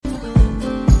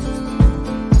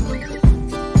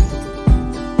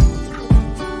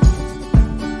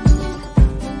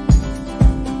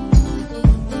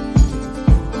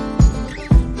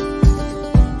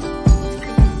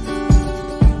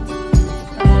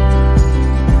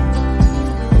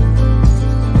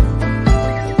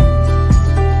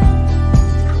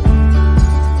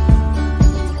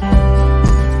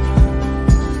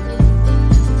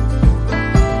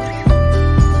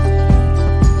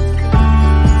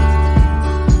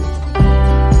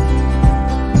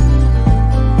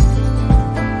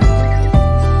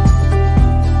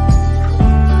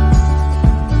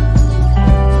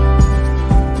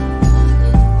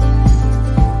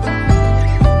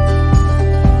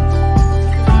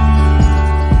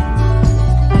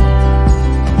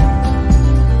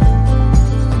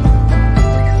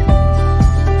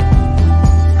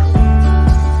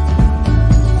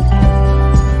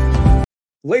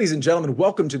Ladies and gentlemen,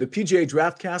 welcome to the PGA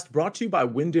Draftcast, brought to you by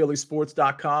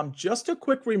WinDailySports.com. Just a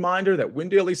quick reminder that Win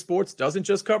Daily Sports doesn't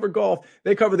just cover golf.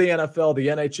 They cover the NFL, the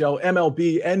NHL,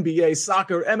 MLB, NBA,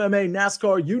 soccer, MMA,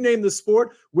 NASCAR, you name the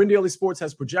sport. Win Daily Sports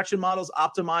has projection models,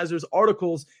 optimizers,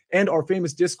 articles, and our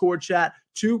famous Discord chat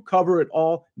to cover it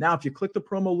all. Now, if you click the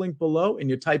promo link below and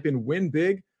you type in Win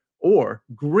Big or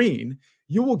Green,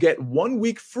 you will get 1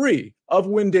 week free of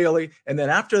Win Daily. And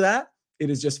then after that, it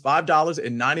is just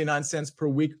 $5.99 per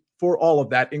week for all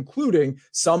of that, including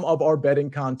some of our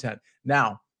betting content.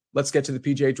 Now, let's get to the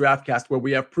PGA Draftcast, where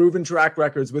we have proven track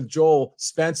records with Joel,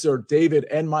 Spencer, David,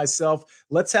 and myself.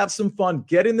 Let's have some fun.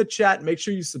 Get in the chat. Make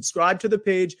sure you subscribe to the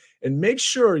page, and make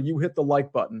sure you hit the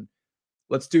like button.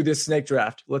 Let's do this snake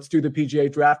draft. Let's do the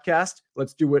PGA Draftcast.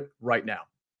 Let's do it right now.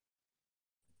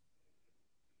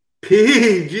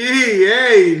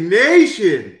 PGA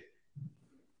Nation,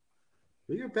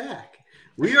 we are back.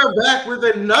 We are back with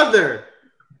another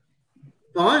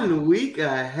fun week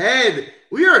ahead.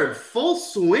 We are in full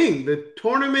swing. The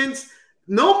tournaments,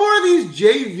 no more of these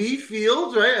JV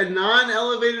fields, right? A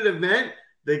non-elevated event.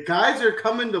 The guys are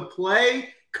coming to play,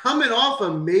 coming off a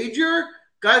major.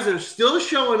 Guys are still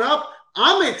showing up.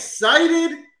 I'm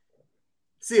excited.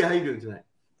 See, how you doing tonight?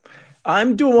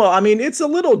 I'm doing well. I mean, it's a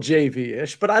little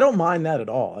JV-ish, but I don't mind that at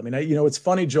all. I mean, it's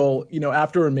funny, Joel,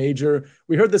 after a major,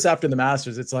 we heard this after the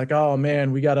Masters. It's like, oh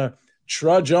man, we got to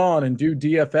trudge on and do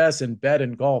DFS and bet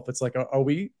and golf. It's like, are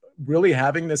we really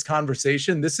having this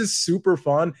conversation? This is super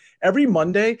fun. Every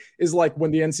Monday is like when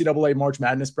the NCAA March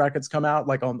Madness brackets come out,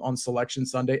 like on Selection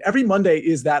Sunday. Every Monday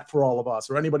is that for all of us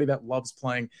or anybody that loves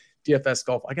playing DFS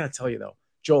golf. I got to tell you though,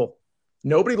 Joel,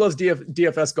 nobody loves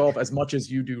DFS golf as much as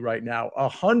you do right now.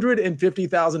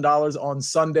 $150,000 on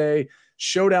Sunday.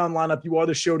 Showdown lineup. You are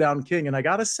the Showdown King. And I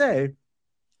got to say,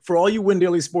 for all you Win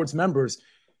Daily Sports members,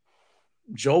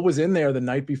 Joel was in there the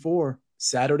night before,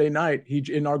 Saturday night.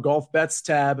 In our golf bets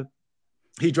tab,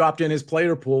 he dropped in his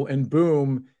player pool and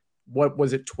boom, what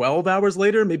was it, 12 hours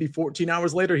later, maybe 14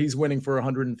 hours later, he's winning for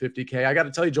 $150K. I got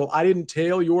to tell you, Joel, I didn't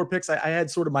tail your picks. I had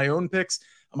sort of my own picks.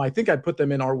 I think I put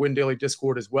them in our Win Daily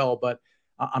Discord as well, but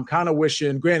I'm kind of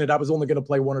wishing, granted, I was only going to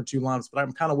play one or two lineups, but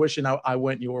I'm kind of wishing I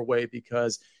went your way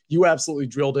because you absolutely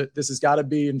drilled it. This has got to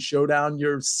be in Showdown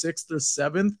your 6th or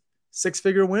 7th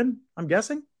six-figure win, I'm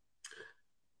guessing.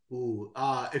 Ooh,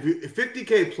 if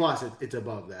 50K plus, it's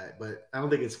above that, but I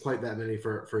don't think it's quite that many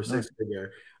for a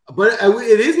six-figure. But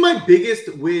it is my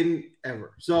biggest win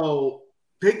ever. So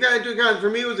take that into account. For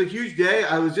me, it was a huge day.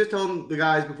 I was just telling the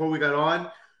guys before we got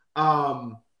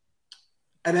on.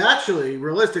 And actually,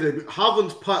 realistically,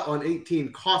 Hovland's putt on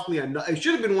 18 cost me it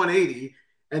should have been 180,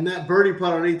 and that birdie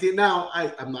putt on 18. Now,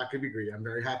 I'm not going to be greedy. I'm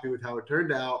very happy with how it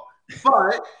turned out,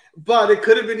 but it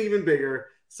could have been even bigger.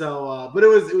 So, but it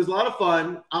was a lot of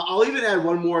fun. I'll even add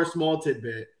one more small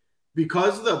tidbit.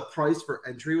 Because the price for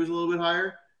entry was a little bit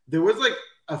higher, there was like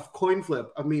a coin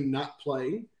flip of me not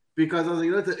playing because I was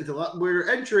like, it's a lot weirder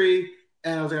entry,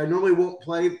 and I was like, I normally won't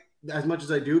play as much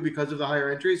as I do because of the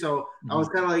higher entry. So I was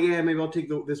kind of like, yeah, maybe I'll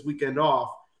take this weekend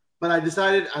off. But I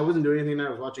decided I wasn't doing anything. I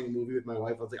was watching a movie with my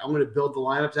wife. I was like, I'm going to build the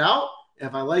lineups out.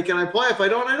 If I like it, I play. If I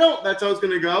don't, I don't. That's how it's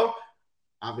going to go.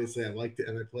 Obviously, I liked it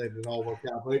and I played. It all worked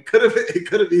out. But it could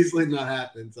have easily not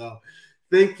happened. So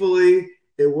thankfully,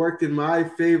 it worked in my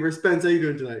favor. Spence, how you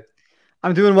doing tonight?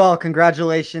 I'm doing well.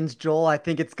 Congratulations, Joel. I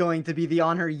think it's going to be the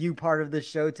honor you part of the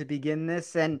show to begin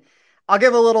this. And I'll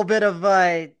give a little bit of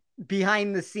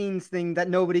behind the scenes thing that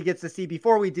nobody gets to see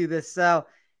before we do this. So,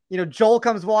 Joel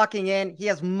comes walking in. He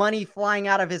has money flying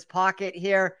out of his pocket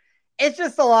here. It's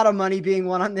just a lot of money being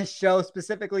won on this show,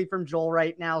 specifically from Joel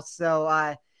right now.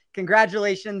 So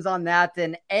congratulations on that.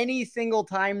 And any single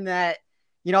time that,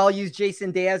 I'll use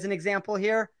Jason Day as an example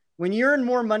here. When you earn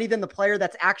more money than the player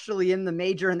that's actually in the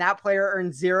major and that player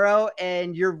earns zero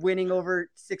and you're winning over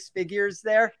six figures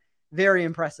there, very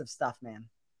impressive stuff, man.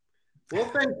 Well,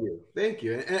 thank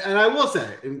you. And I will say,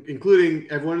 including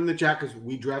everyone in the chat, because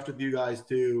we draft with you guys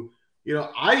too,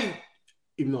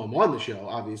 even though I'm on the show,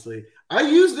 obviously, I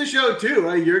use the show too,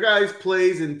 right? Your guys'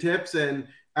 plays and tips, and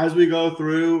as we go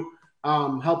through,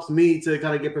 helps me to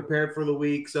kind of get prepared for the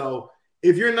week. So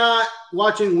if you're not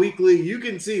watching weekly, you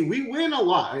can see we win a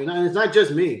lot. And it's not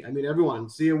just me. I mean, everyone.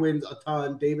 Sia wins a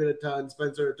ton, David a ton,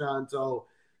 Spencer a ton. So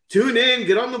tune in,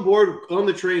 get on the board, on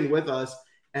the train with us.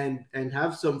 And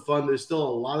have some fun. There's still a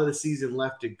lot of the season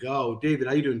left to go. David,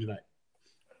 how you doing tonight?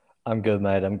 I'm good,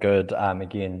 mate. I'm good.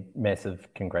 Again, massive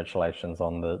congratulations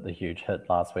on the huge hit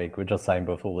last week. We're just saying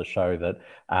before the show that,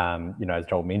 as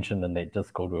Joel mentioned in that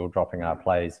Discord, we were dropping our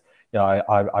plays.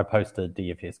 I posted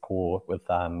DFS core with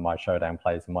my showdown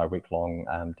plays and my week-long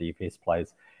DFS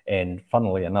plays. And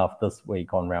funnily enough, this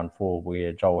week on round 4,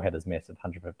 where Joel had his massive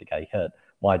 150k hit,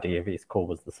 my DFS call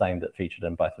was the same that featured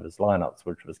in both of his lineups,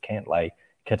 which was Cantlay,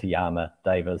 Kitayama,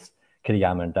 Davis.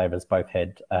 Kitayama and Davis both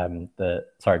had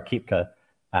Koepka,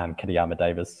 Kitayama,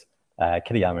 Davis.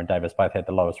 Kitayama and Davis both had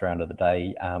the lowest round of the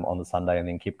day on the Sunday, and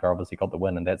then Koepka obviously got the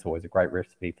win, and that's always a great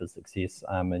recipe for success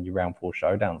in your round 4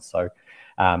 showdowns. So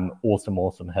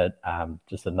awesome hit.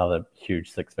 Just another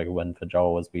huge 6-figure win for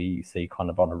Joel, as we see kind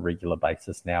of on a regular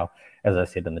basis now. As I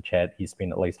said in the chat, he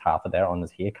spent at least half of that on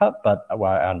his haircut, but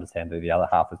I understand that the other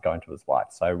half is going to his wife,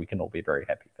 so we can all be very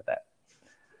happy for that.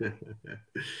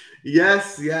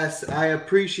 Yes, I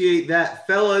appreciate that,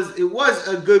 fellas. It was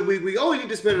a good week. We only need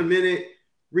to spend a minute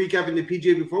recapping the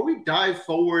PGA before we dive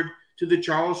forward to the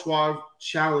Charles Schwab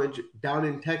Challenge down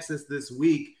in Texas this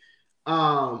week.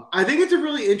 I think it's a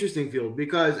really interesting field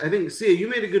because I think, Sia, you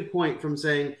made a good point from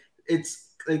saying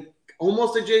it's like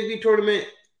almost a JV tournament.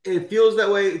 It feels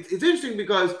that way. It's interesting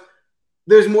because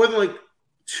there's more than like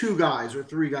 2 guys or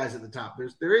 3 guys at the top.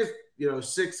 There is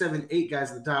 6, 7, 8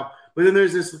 guys at the top, but then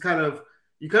there's this you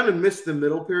kind of miss the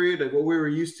middle period. Like what we were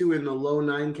used to in the low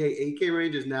 9K, 8K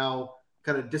range is now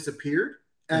kind of disappeared.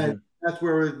 And that's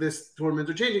where this tournaments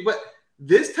are changing. But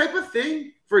this type of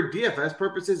thing for DFS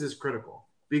purposes is critical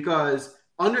because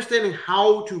understanding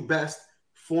how to best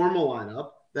form a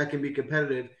lineup that can be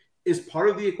competitive is part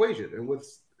of the equation. And with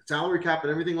salary cap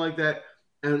and everything like that,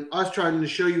 and us trying to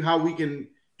show you how we can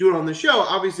do it on the show,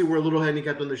 obviously we're a little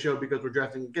handicapped on the show because we're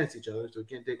drafting against each other, so we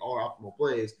can't take all our optimal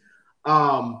plays.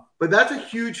 But that's a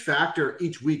huge factor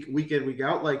each week in, week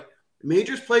out. Like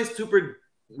majors play super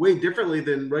way differently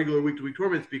than regular week-to-week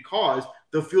tournaments because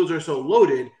the fields are so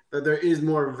loaded that there is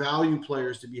more value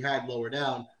players to be had lower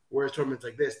down, whereas tournaments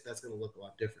like this, that's going to look a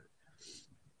lot different.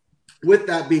 With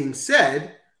that being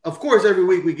said, of course, every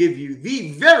week we give you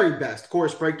the very best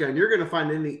course breakdown you're going to find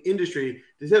in the industry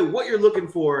to say what you're looking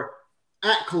for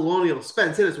at Colonial.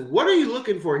 Spence, hit us. What are you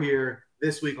looking for here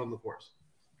this week on the course?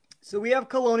 So we have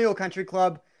Colonial Country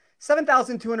Club,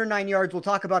 7,209 yards. We'll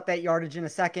talk about that yardage in a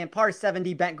second. Par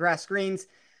 70 bent grass greens.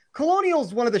 Colonial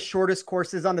is one of the shortest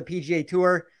courses on the PGA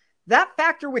Tour. That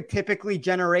factor would typically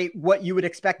generate what you would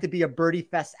expect to be a birdie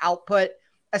fest output,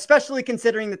 especially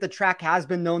considering that the track has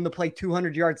been known to play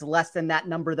 200 yards less than that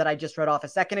number that I just read off a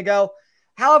second ago.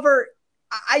 However,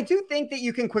 I do think that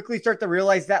you can quickly start to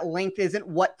realize that length isn't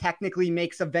what technically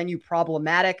makes a venue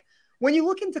problematic. When you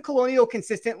look into Colonial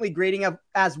consistently grading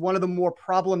as one of the more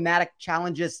problematic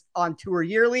challenges on tour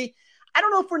yearly, I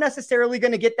don't know if we're necessarily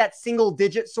going to get that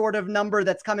single-digit sort of number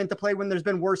that's come into play when there's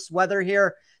been worse weather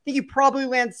here. I think you probably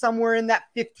land somewhere in that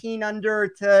 15 under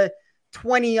to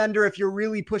 20 under if you're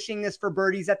really pushing this for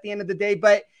birdies at the end of the day.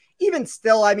 But even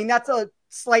still, I mean, that's a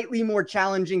slightly more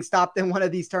challenging stop than one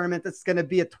of these tournaments that's going to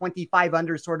be a 25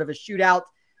 under sort of a shootout.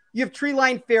 You have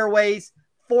tree-lined fairways,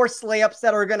 forced layups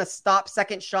that are going to stop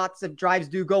second shots if drives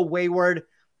do go wayward.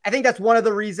 I think that's one of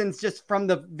the reasons just from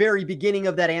the very beginning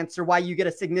of that answer why you get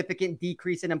a significant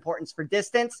decrease in importance for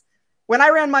distance. When I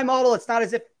ran my model, it's not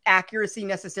as if accuracy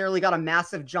necessarily got a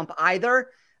massive jump either.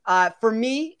 For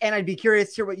me, and I'd be curious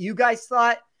to hear what you guys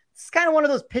thought, it's kind of one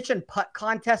of those pitch and putt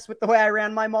contests with the way I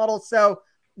ran my model. So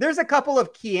there's a couple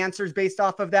of key answers based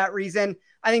off of that reason.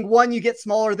 I think one, you get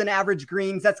smaller than average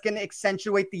greens. That's going to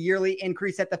accentuate the yearly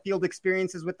increase that the field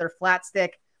experiences with their flat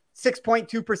stick.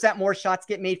 6.2% more shots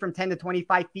get made from 10 to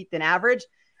 25 feet than average.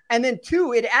 And then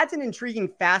 2, it adds an intriguing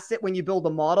facet when you build a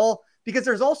model because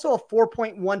there's also a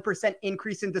 4.1%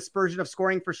 increase in dispersion of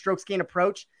scoring for strokes gain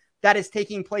approach that is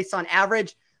taking place on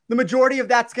average. The majority of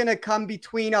that's going to come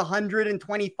between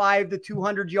 125 to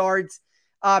 200 yards.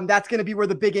 That's going to be where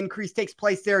the big increase takes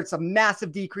place there. It's a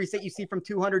massive decrease that you see from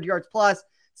 200 yards plus.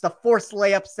 It's the forced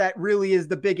layups that really is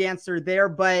the big answer there.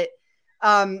 But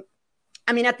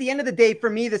I mean, at the end of the day, for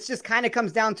me, this just kind of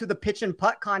comes down to the pitch and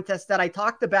putt contest that I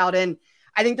talked about. And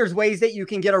I think there's ways that you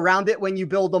can get around it when you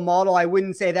build a model. I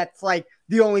wouldn't say that's like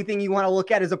the only thing you want to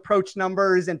look at is approach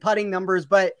numbers and putting numbers,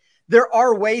 but there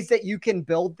are ways that you can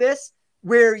build this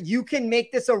where you can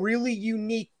make this a really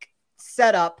unique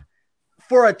setup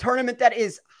for a tournament that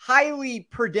is highly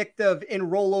predictive in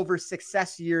rollover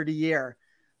success year to year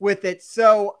with it.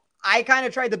 So I kind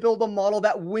of tried to build a model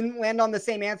that wouldn't land on the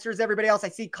same answer as everybody else. I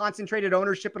see concentrated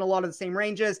ownership in a lot of the same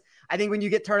ranges. I think when you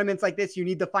get tournaments like this, you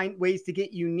need to find ways to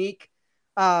get unique.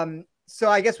 So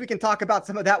I guess we can talk about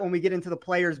some of that when we get into the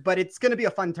players, but it's going to be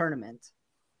a fun tournament.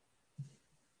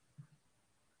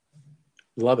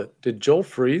 Love it. Did Joel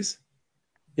freeze?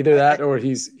 Either that or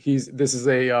this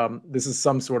is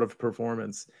some sort of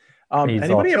performance.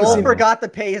 Anybody ever Joel forgot to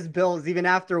pay his bills even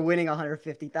after winning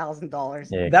 $150,000.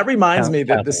 Yeah, that reminds me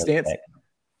that the stance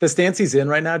The stance he's in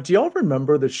right now. Do y'all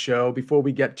remember the show before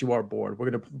we get to our board? We're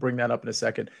going to bring that up in a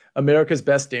second. America's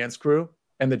Best Dance Crew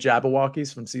and the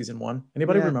Jabberwockies from season 1.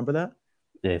 Anybody remember that?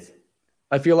 Yes.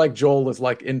 I feel like Joel is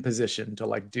like in position to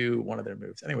like do one of their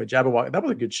moves. Anyway, Jabberwocky, that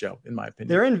was a good show in my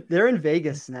opinion. They're in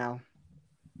Vegas now.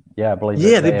 Yeah, I believe.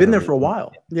 Yeah, they've been there for a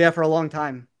while. Yeah, for a long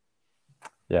time.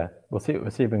 Yeah, we'll see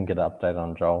if we can get an update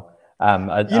on Joel.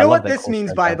 You know what this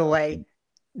means, by the way?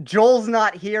 Joel's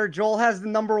not here. Joel has the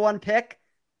number 1 pick.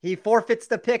 He forfeits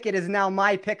the pick. It is now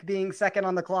my pick being second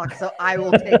on the clock, so I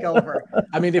will take over.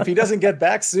 I mean, if he doesn't get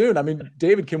back soon, I mean,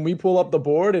 David, can we pull up the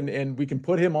board and we can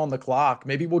put him on the clock?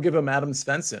 Maybe we'll give him Adam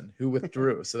Svensson, who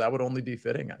withdrew. So that would only be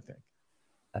fitting, I think.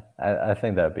 I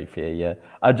think that would be fair, yeah.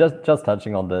 Just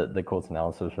touching on the course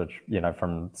analysis, which,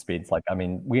 from Speeds, like, I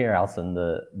mean, where else in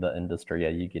the industry are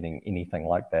you getting anything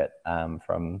like that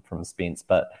from Spence?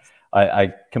 But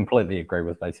I completely agree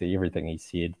with basically everything he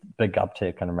said. Big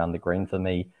uptick and around the green for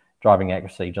me. Driving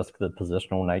accuracy, just the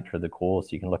positional nature of the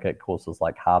course. You can look at courses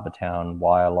like Harbour Town,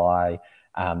 Wailea,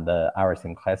 the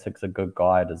RSM Classic's a good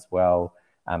guide as well.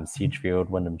 Sedgefield,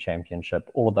 Wyndham Championship,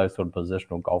 all of those sort of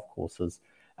positional golf courses.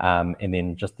 And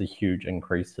then just the huge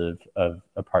increase of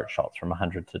approach shots from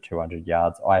 100 to 200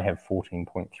 yards. I have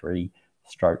 14.3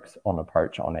 strokes on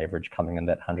approach on average coming in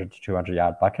that 100 to 200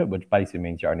 yard bucket, which basically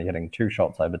means you're only hitting 2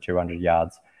 shots over 200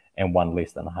 yards and 1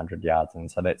 less than 100 yards.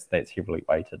 And so that's heavily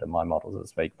weighted in my models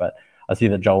this week. But I see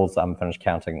that Joel's finished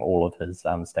counting all of his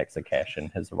stacks of cash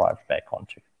and has arrived back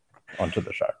onto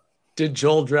the show. Did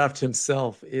Joel draft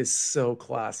himself is so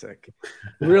classic.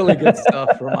 Really good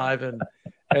stuff from Ivan.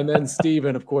 And then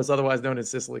Steven, of course, otherwise known as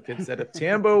Sicily Kid, said if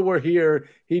Tambo were here,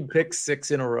 he'd pick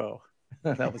 6 in a row.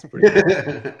 That was pretty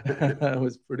good. That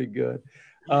was pretty good.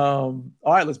 All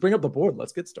right, let's bring up the board.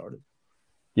 Let's get started.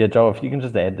 Yeah, Joel, if you can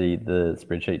just add the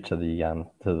spreadsheet to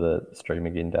the stream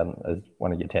again down as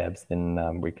one of your tabs,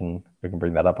 then we can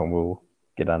bring that up and we'll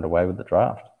get underway with the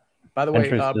draft. By the way,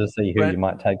 interested to see who you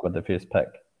might take with the first pick.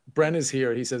 Brent is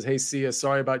here. He says, "Hey, Sia,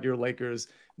 sorry about your Lakers.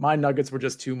 My Nuggets were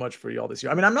just too much for y'all this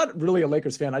year." I mean, I'm not really a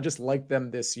Lakers fan. I just like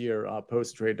them this year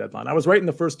post-trade deadline. I was right in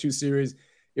the first 2 series.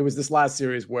 It was this last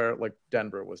series where like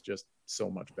Denver was just so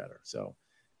much better. So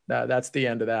that's the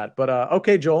end of that. But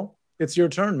okay, Joel, it's your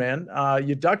turn, man.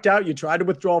 You ducked out. You tried to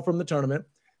withdraw from the tournament,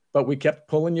 but we kept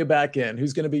pulling you back in.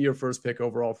 Who's going to be your first pick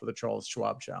overall for the Charles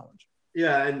Schwab Challenge?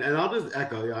 Yeah, and I'll just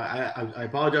echo. I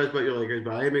apologize about your Lakers,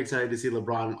 but I am excited to see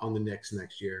LeBron on the Knicks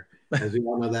next year. As we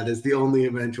all know, that is the only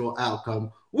eventual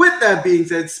outcome. With that being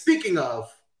said, speaking of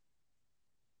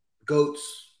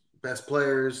GOATs, best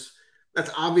players,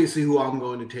 that's obviously who I'm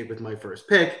going to take with my first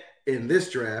pick in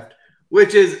this draft,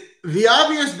 which is the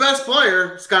obvious best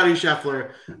player, Scottie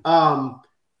Scheffler. Brian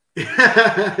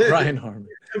Harmon.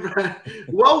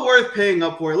 Well worth paying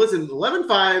up for. Listen,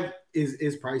 11.5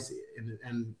 is pricey,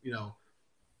 and you know,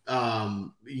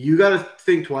 you got to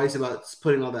think twice about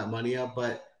putting all that money up.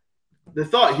 But the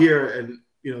thought here, and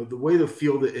you know, the way the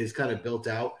field is kind of built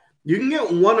out, you can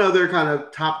get one other kind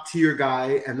of top tier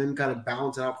guy and then kind of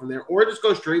balance it out from there, or just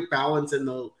go straight balance in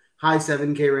the high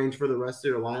 7K range for the rest of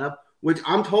your lineup, which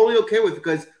I'm totally okay with,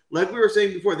 because like we were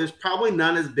saying before, there's probably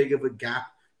not as big of a gap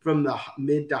from the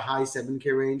mid to high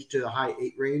 7K range to the high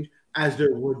 8 range as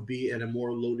there would be in a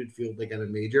more loaded field like at a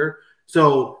major.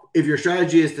 So if your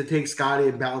strategy is to take Scottie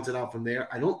and balance it out from there,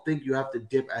 I don't think you have to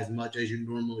dip as much as you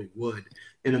normally would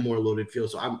in a more loaded field.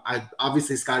 So I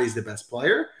obviously Scottie's the best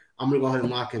player. I'm going to go ahead and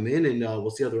lock him in, and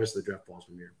we'll see how the rest of the draft falls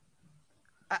from here.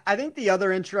 I think the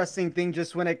other interesting thing,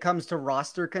 just when it comes to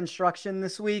roster construction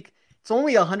this week, it's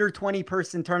only a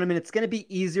 120-person tournament. It's going to be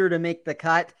easier to make the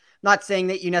cut. Not saying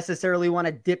that you necessarily want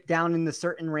to dip down in the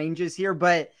certain ranges here,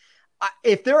 but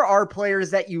if there are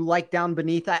players that you like down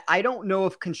beneath, I don't know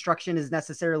if construction is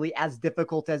necessarily as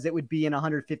difficult as it would be in a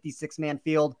 156-man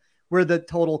field where the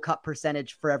total cut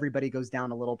percentage for everybody goes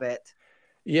down a little bit.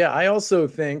 Yeah, I also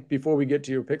think, before we get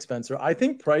to your pick, Spencer, I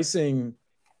think pricing,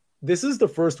 this is the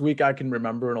first week I can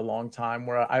remember in a long time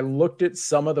where I looked at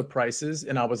some of the prices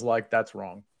and I was like, that's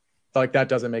wrong. Like, that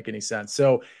doesn't make any sense.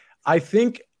 So I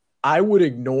think I would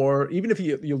ignore, even if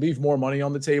you leave more money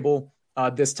on the table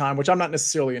this time, which I'm not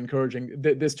necessarily encouraging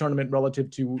this tournament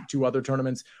relative to other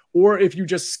tournaments, or if you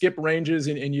just skip ranges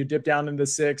and you dip down into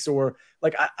 6, or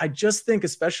like, I just think,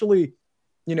 especially,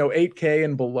 you know, 8K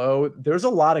and below, there's a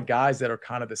lot of guys that are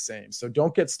kind of the same. So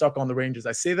don't get stuck on the ranges.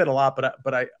 I say that a lot,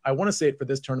 but I want to say it for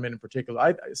this tournament in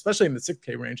particular, especially in the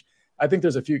 6K range. I think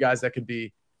there's a few guys that could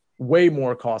be way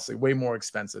more costly, way more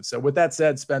expensive. So with that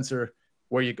said, Spencer,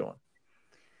 where are you going?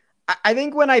 I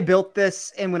think when I built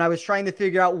this and when I was trying to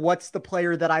figure out what's the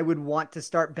player that I would want to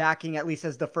start backing, at least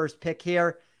as the first pick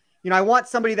here, I want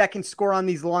somebody that can score on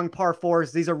these long par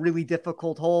fours. These are really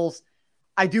difficult holes.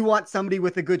 I do want somebody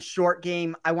with a good short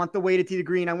game. I want the weighted tee to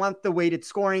green. I want the weighted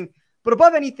scoring. But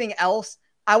above anything else,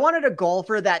 I wanted a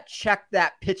golfer that checked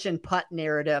that pitch and putt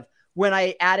narrative when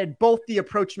I added both the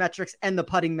approach metrics and the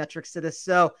putting metrics to this.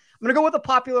 So I'm going to go with a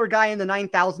popular guy in the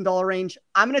 $9,000 range.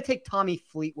 I'm going to take Tommy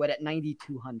Fleetwood at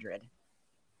 9,200.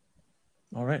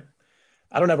 All right.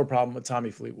 I don't have a problem with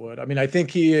Tommy Fleetwood. I mean, I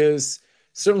think he is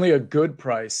certainly a good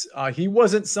price. He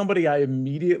wasn't somebody I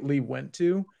immediately went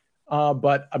to,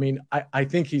 but I mean, I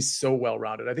think he's so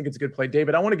well-rounded. I think it's a good play.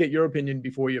 David, I want to get your opinion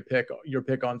before you pick your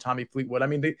pick on Tommy Fleetwood. I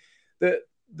mean,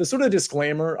 the sort of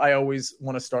disclaimer I always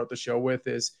want to start the show with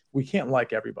is we can't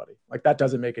like everybody. Like, that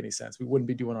doesn't make any sense. We wouldn't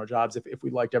be doing our jobs if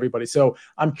we liked everybody. So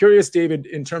I'm curious, David,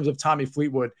 in terms of Tommy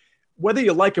Fleetwood, whether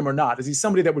you like him or not, is he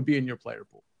somebody that would be in your player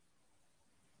pool?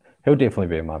 He'll definitely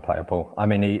be in my player pool. I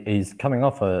mean, he's coming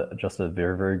off just a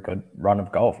very, very good run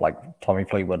of golf. Like, Tommy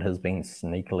Fleetwood has been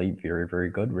sneakily very, very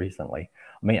good recently.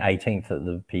 I mean, 18th at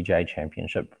the PGA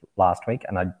Championship last week,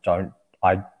 and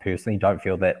I personally don't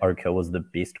feel that Oak Hill was the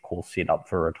best course set up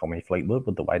for a Tommy Fleetwood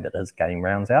with the way that his game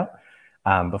rounds out.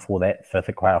 Before that, 5th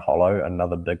at Quail Hollow,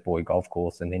 another big boy golf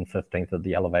course, and then 15th at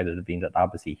the elevated event at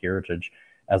Arbuckle Heritage.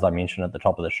 As I mentioned at the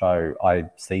top of the show, I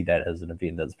see that as an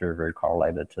event that's very, very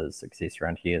correlated to his success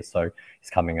around here. So he's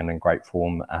coming in great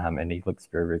form, and he looks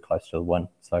very, very close to the win.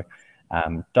 So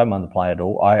don't mind the play at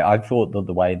all. I thought that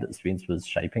the way that Spence was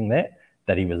shaping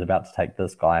that he was about to take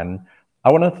this guy. And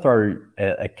I want to throw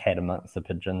a cat amongst the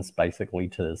pigeons, basically,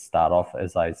 to start off,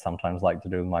 as I sometimes like to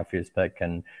do with my first pick,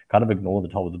 and kind of ignore the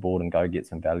top of the board and go get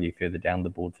some value further down the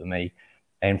board for me.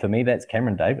 And for me, that's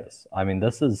Cameron Davis. I mean,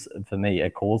 this is, for me, a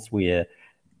course where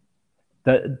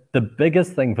the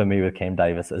biggest thing for me with Cam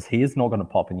Davis is he is not going to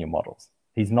pop in your models.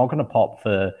 He's not going to pop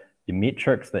for your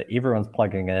metrics that everyone's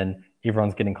plugging in.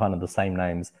 Everyone's getting kind of the same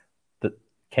names.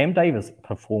 Cam Davis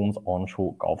performs on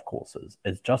short golf courses.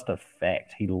 It's just a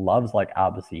fact. He loves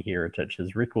Arbuckle Heritage.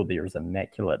 His record there is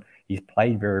immaculate. He's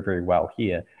played very, very well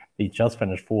here. He's just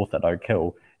finished 4th at Oak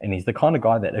Hill. And he's the kind of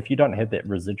guy that if you don't have that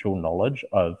residual knowledge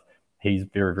of he's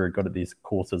very, very good at these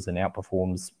courses and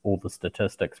outperforms all the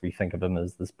statistics, we think of him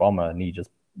as this bomber, and he just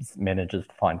manages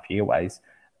to find fairways,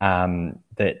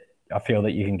 that I feel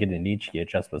that you can get an edge here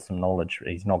just with some knowledge.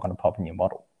 He's not going to pop in your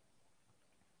model.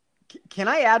 Can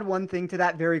I add one thing to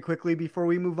that very quickly before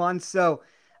we move on? So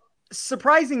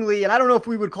surprisingly, and I don't know if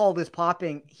we would call this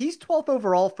popping, he's 12th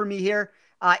overall for me here,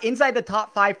 inside the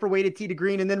top 5 for weighted tee to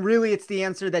green. And then really it's the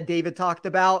answer that David talked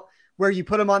about, where you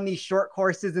put him on these short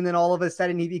courses and then all of a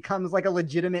sudden he becomes like a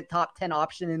legitimate top 10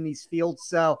 option in these fields.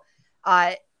 So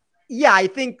yeah, I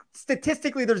think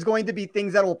statistically there's going to be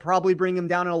things that will probably bring him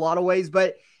down in a lot of ways,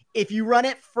 but if you run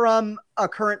it from a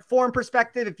current form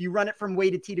perspective, if you run it from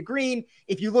weighted tee to green,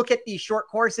 if you look at these short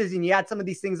courses and you add some of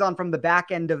these things on from the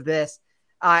back end of this,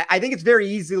 I think it's very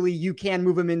easily you can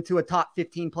move him into a top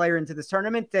 15 player into this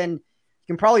tournament, and you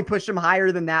can probably push him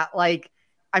higher than that. Like,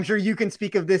 I'm sure you can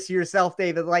speak of this yourself,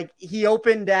 David. Like, he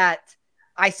opened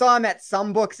I saw him at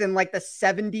some books in like the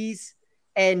 70s,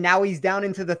 and now he's down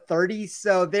into the 30s.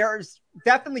 So there's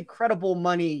definitely credible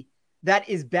money that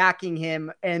is backing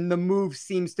him, and the move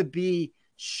seems to be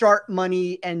sharp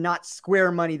money and not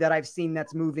square money that I've seen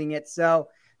that's moving it. So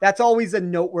that's always a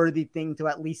noteworthy thing to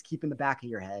at least keep in the back of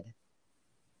your head.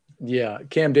 Yeah,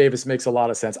 Cam Davis makes a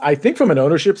lot of sense. I think from an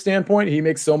ownership standpoint, he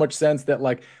makes so much sense that,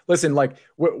 listen,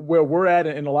 where we're at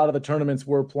in a lot of the tournaments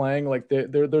we're playing,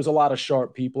 there's a lot of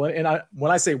sharp people. And when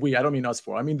I say we, I don't mean us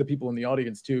four. I mean the people in the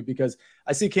audience too, because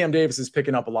I see Cam Davis is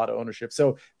picking up a lot of ownership.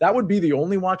 So that would be the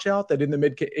only watch out, that in the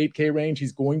mid 8K range,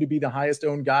 he's going to be the highest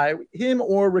owned guy, him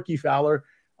or Ricky Fowler.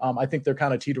 I think they're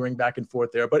kind of teetering back and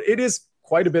forth there, but it is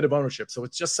quite a bit of ownership. So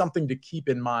it's just something to keep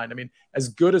in mind. I mean, as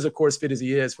good as a course fit as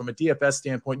he is, from a DFS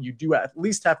standpoint, you do at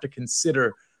least have to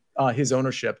consider his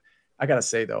ownership. I got to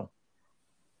say, though,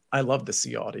 I love to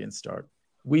see audience start.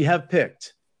 We have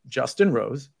picked Justin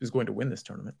Rose, who's going to win this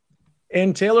tournament,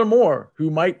 and Taylor Moore, who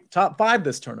might top 5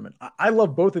 this tournament. I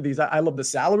love both of these. I love the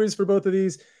salaries for both of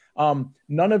these.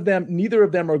 Neither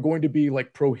of them are going to be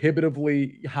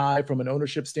prohibitively high from an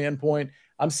ownership standpoint.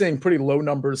 I'm saying pretty low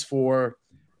numbers for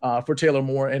Taylor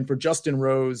Moore, and for Justin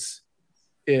Rose,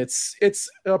 it's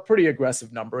a pretty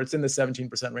aggressive number. It's in the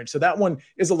 17% range. So that one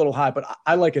is a little high, but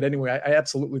I like it anyway. I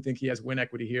absolutely think he has win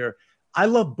equity here. I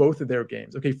love both of their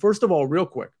games. Okay, first of all, real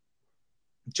quick,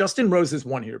 Justin Rose has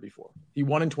won here before. He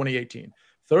won in 2018,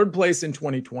 third place in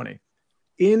 2020.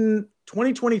 In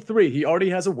 2023, he already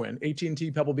has a win,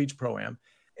 AT&T Pebble Beach Pro-Am.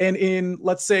 And in,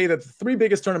 let's say, the 3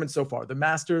 biggest tournaments so far, the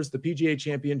Masters, the PGA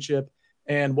Championship,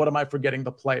 and what am I forgetting?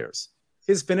 The Players.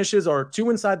 His finishes are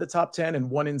 2 inside the top 10 and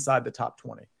 1 inside the top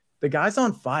 20. The guy's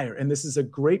on fire, and this is a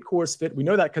great course fit. We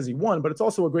know that because he won, but it's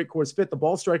also a great course fit. The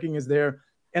ball striking is there,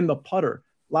 and the putter.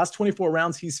 Last 24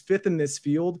 rounds, he's fifth in this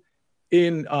field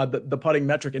in the putting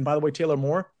metric. And by the way, Taylor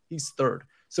Moore, he's third.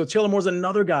 So Taylor Moore's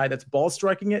another guy that's ball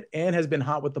striking it and has been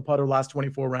hot with the putter last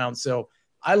 24 rounds. So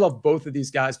I love both of these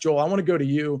guys. Joel, I want to go to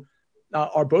you.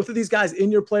 Are both of these guys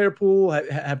in your player pool?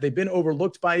 Have they been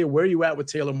overlooked by you? Where are you at with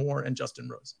Taylor Moore and Justin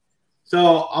Rose? So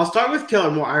I'll start with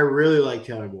Taylor Moore. I really like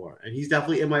Taylor Moore, and he's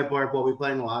definitely in my player pool. We're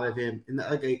playing a lot of him.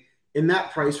 In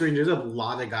that price range, there's a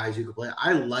lot of guys you could play.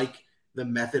 I like the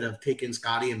method of taking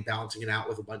Scotty and balancing it out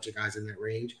with a bunch of guys in that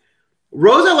range.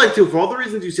 Rose I like too. For all the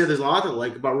reasons you said, there's a lot to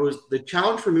like about Rose. The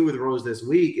challenge for me with Rose this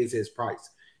week is his price.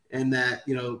 And that,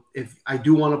 if I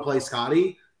do want to play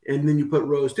Scotty and then you put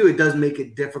Rose too, it does make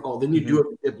it difficult. Then you do have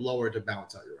to dip lower to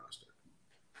balance out your roster.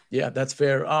 Yeah, that's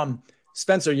fair.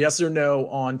 Spencer, yes or no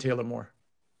on Taylor Moore?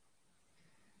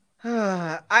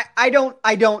 I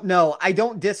don't know. I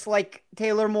don't dislike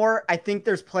Taylor Moore. I think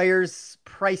there's players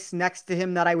priced next to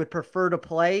him that I would prefer to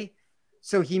play.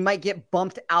 So he might get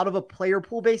bumped out of a player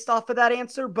pool based off of that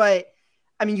answer. But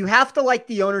I mean, you have to like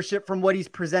the ownership from what he's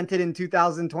presented in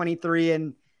 2023.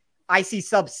 And I see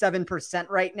sub 7%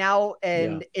 right now.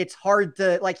 And it's hard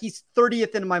to he's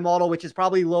 30th in my model, which is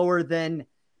probably lower than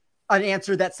an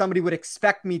answer that somebody would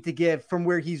expect me to give from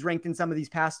where he's ranked in some of these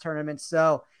past tournaments.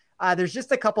 So there's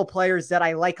just a couple players that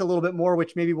I like a little bit more,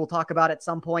 which maybe we'll talk about at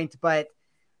some point. But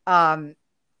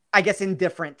I guess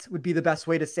indifferent would be the best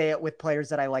way to say it with players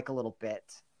that I like a little bit.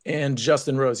 And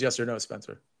Justin Rose, yes or no,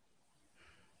 Spencer?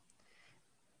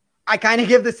 I kind of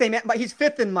give the same, but he's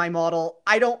fifth in my model.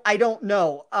 I don't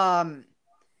know.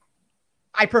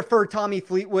 I prefer Tommy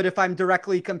Fleetwood if I'm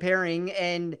directly comparing,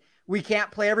 and we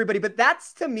can't play everybody, but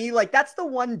that's to me, that's the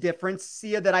one difference,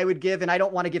 Sia, that I would give. And I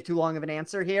don't want to give too long of an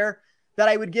answer here, that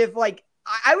I would give. I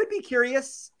would be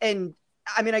curious. And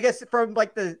I mean, I guess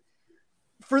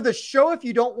for the show, if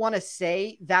you don't want to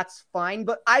say, that's fine.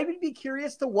 But I would be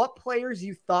curious to what players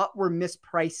you thought were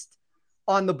mispriced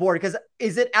on the board. Because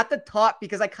is it at the top?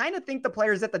 Because I kind of think the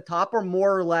players at the top are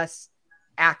more or less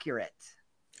accurate.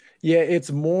 Yeah,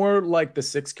 it's more like the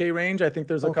 6K range. I think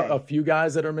there's a few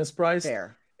guys that are mispriced.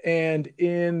 Fair. And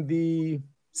in the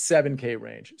 7K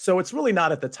range. So it's really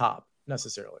not at the top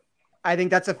necessarily. I think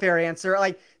that's a fair answer.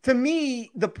 To me,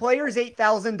 the players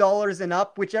 $8,000 and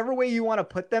up, whichever way you want to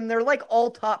put them, they're all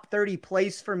top 30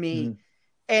 plays for me.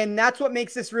 And that's what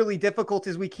makes this really difficult,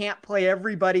 is we can't play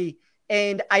everybody.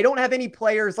 And I don't have any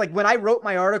players. When I wrote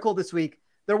my article this week,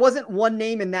 there wasn't one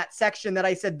name in that section that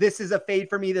I said, this is a fade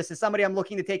for me. This is somebody I'm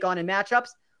looking to take on in matchups.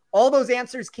 All those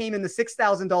answers came in the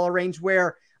 $6,000 range,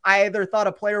 where I either thought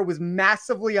a player was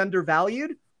massively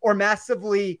undervalued or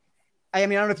massively, I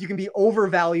don't know if you can be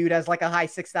overvalued as a high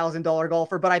 $6,000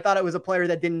 golfer, but I thought it was a player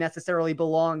that didn't necessarily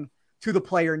belong to the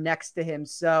player next to him.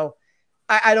 So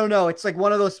I don't know. It's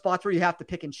one of those spots where you have to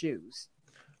pick and choose.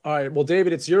 All right. Well,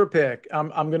 David, it's your pick. I'm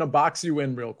going to box you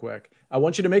in real quick. I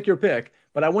want you to make your pick,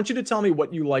 but I want you to tell me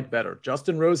what you like better.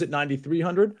 Justin Rose at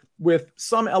 9,300 with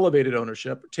some elevated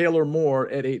ownership. Taylor Moore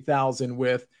at 8,000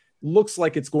 with looks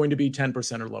like it's going to be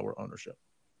 10% or lower ownership.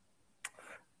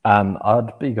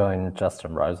 I'd be going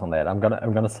Justin Rose on that. I'm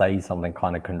gonna say something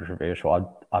kind of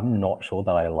controversial. I'm not sure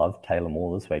that I love Taylor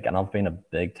Moore this week, and I've been a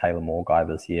big Taylor Moore guy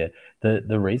this year.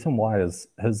 The reason why is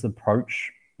his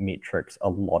approach metrics. A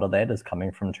lot of that is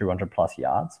coming from 200 plus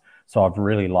yards. So I've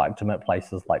really liked him at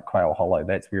places like Quail Hollow.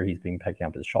 That's where he's been picking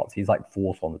up his shots. He's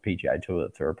fourth on the PGA Tour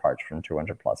for approach from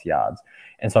 200 plus yards.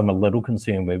 And so I'm a little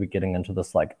concerned where we're getting into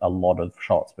this a lot of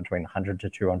shots between 100 to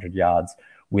 200 yards,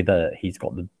 whether he's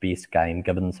got the best game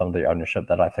given some of the ownership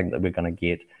that I think that we're going to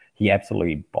get. He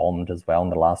absolutely bombed as well in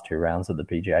the last 2 rounds of the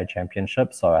PGA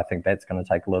Championship. So I think that's going to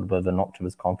take a little bit of a knock to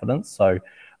his confidence. So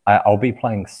I'll be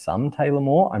playing some Taylor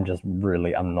Moore. I'm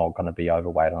not going to be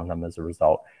overweight on him as a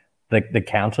result. The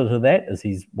counter to that is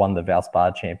he's won the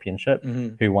Valspar Championship.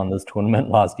 Who won this tournament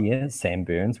last year? Sam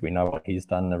Burns. We know what he's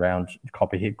done around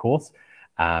Copperhead course.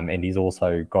 And he's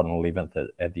also got an 11th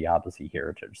at the RBC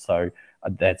Heritage. So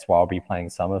that's why I'll be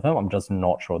playing some of him. I'm just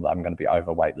not sure that I'm going to be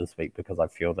overweight this week, because I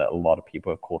feel that a lot of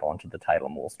people have caught on to the Taylor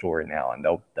Moore story now, and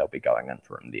they'll be going in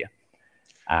for him there.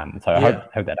 So I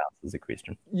hope that answers the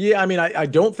question. Yeah, I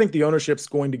don't think the ownership's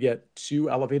going to get too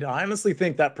elevated. I honestly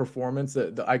think that performance,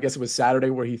 I guess it was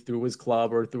Saturday where he threw his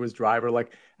club or threw his driver, I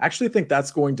actually think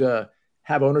that's going to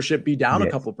have ownership be down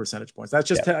a couple of percentage points. That's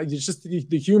just it's just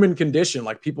the human condition.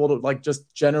 People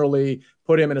just generally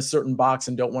put him in a certain box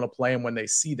and don't want to play him when they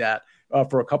see that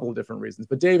for a couple of different reasons.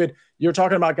 But David, you're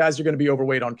talking about guys you're going to be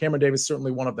overweight on. Cameron Davis,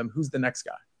 certainly one of them. Who's the next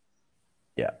guy?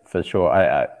 Yeah, for sure.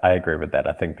 I agree with that.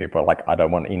 I think people are like, I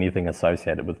don't want anything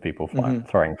associated with people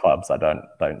throwing clubs. I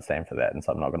don't stand for that, and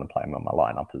so I'm not going to play him on my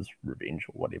lineup as revenge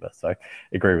or whatever. So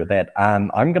agree with that. I'm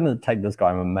going to take this guy.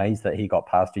 I'm amazed that he got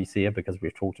past Sia because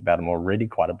we've talked about him already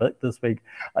quite a bit this week.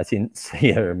 I sent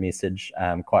Sia a message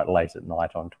quite late at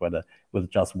night on Twitter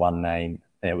with just one name.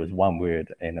 It was one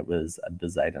word, and it was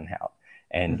Bezadenhout.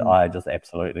 And I just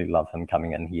absolutely love him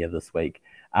coming in here this week.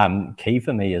 Key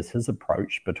for me is his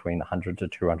approach between 100 to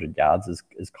 200 yards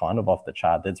is kind of off the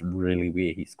chart. That's really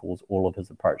where he scores all of his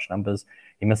approach numbers.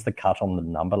 He missed the cut on the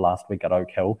number last week at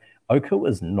Oak Hill. Oak Hill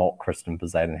is not Kristen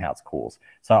Bezadenhout's course.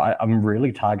 So I'm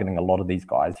really targeting a lot of these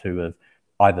guys who have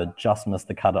either just missed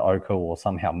the cut at Oak Hill or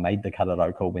somehow made the cut at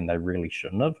Oak Hill when they really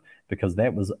shouldn't have, because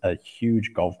that was a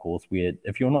huge golf course where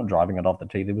if you're not driving it off the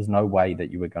tee, there was no way that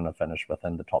you were going to finish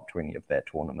within the top 20 of that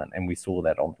tournament. And we saw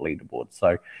that on the leaderboard.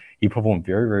 So he performed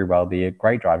very, very well there.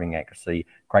 Great driving accuracy,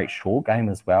 great short game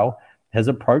as well. His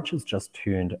approach has just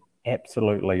turned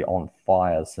absolutely on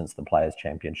fire since the Players'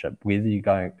 Championship. Whether you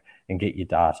go and get your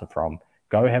data from,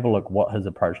 go have a look what his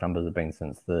approach numbers have been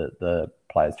since the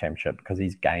Players' Championship, because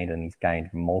he's gained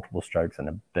multiple strokes in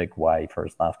a big way for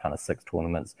his last kind of 6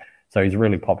 tournaments. So he's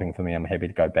really popping for me. I'm happy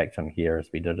to go back to him here as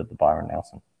we did at the Byron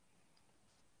Nelson.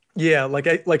 Yeah,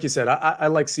 like you said, I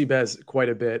like Seabass quite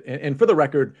a bit. And for the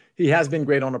record, he has been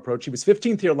great on approach. He was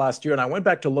 15th here last year, and I went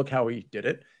back to look how he did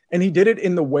it. And he did it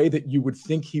in the way that you would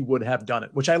think he would have done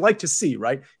it, which I like to see,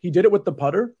 right? He did it with the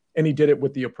putter, and he did it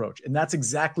with the approach. And that's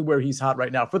exactly where he's hot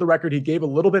right now. For the record, he gave a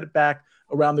little bit back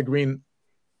around the green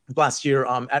last year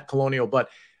at Colonial, but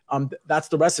that's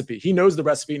the recipe. He knows the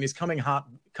recipe, and he's coming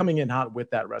in hot with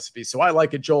that recipe. So I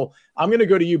like it. Joel, I'm going to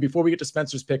go to you before we get to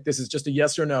Spencer's pick. This is just a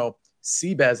yes or no.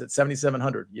 Seabass at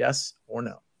 7,700. Yes or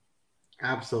no?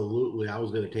 Absolutely. I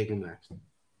was going to take him next.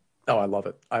 Oh, I love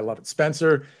it.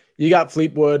 Spencer, you got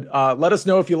Fleetwood. Let us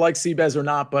know if you like Seabass or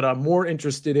not, but I'm more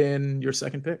interested in your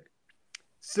second pick.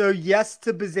 So yes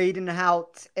to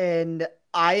Bezadenhout, and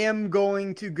I am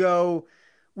going to go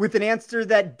with an answer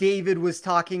that David was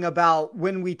talking about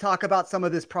when we talk about some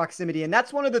of this proximity. And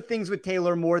that's one of the things with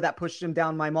Taylor Moore that pushed him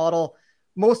down my model.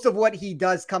 Most of what he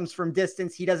does comes from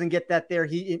distance. He doesn't get that there.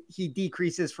 He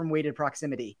decreases from weighted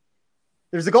proximity.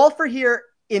 There's a golfer here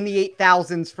in the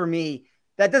 8,000s for me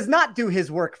that does not do his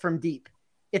work from deep.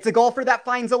 It's a golfer that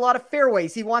finds a lot of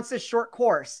fairways. He wants a short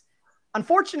course.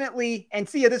 Unfortunately, and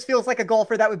Sia, this feels like a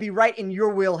golfer that would be right in your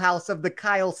wheelhouse of the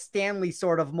Kyle Stanley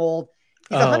sort of mold.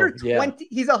 He's 120. Yeah.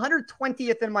 He's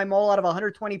 120th in my mold out of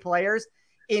 120 players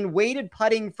in weighted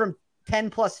putting from 10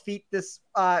 plus feet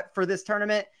for this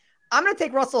tournament. I'm going to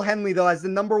take Russell Henley though as the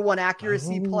number one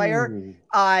accuracy player.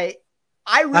 I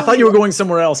thought you were going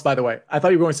somewhere else, by the way. I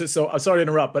thought you were going so I'm sorry to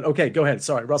interrupt, but okay, go ahead.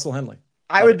 Sorry, Russell Henley.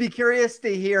 I would be curious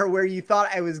to hear where you thought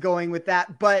I was going with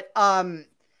that, but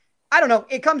I don't know.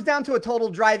 It comes down to a total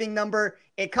driving number.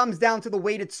 It comes down to the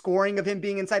weighted scoring of him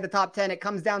being inside the top 10. It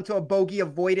comes down to a bogey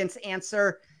avoidance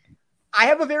answer. I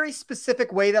have a very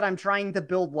specific way that I'm trying to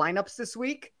build lineups this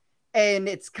week. And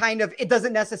it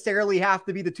doesn't necessarily have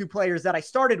to be the 2 players that I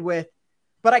started with,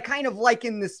 but I kind of like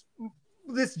in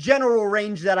this general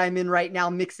range that I'm in right now,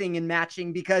 mixing and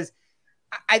matching, because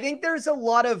I think there's a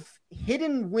lot of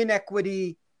hidden win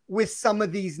equity with some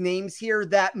of these names here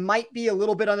that might be a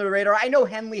little bit under the radar. I know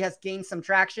Henley has gained some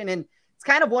traction, and it's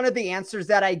kind of one of the answers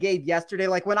that I gave yesterday.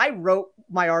 Like when I wrote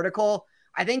my article,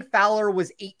 I think Fowler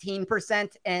was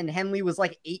 18% and Henley was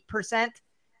like 8%.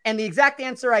 And the exact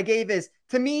answer I gave is,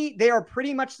 to me, they are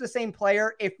pretty much the same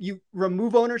player if you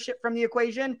remove ownership from the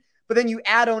equation, but then you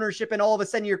add ownership and all of a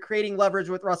sudden you're creating leverage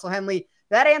with Russell Henley.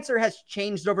 That answer has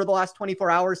changed over the last 24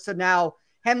 hours. So now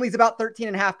Henley's about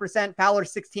 13.5%, Fowler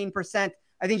 16%.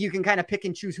 I think you can kind of pick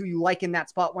and choose who you like in that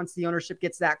spot once the ownership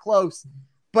gets that close.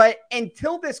 But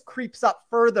until this creeps up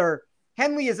further,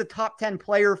 Henley is a top 10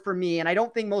 player for me. And I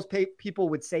don't think most people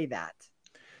would say that.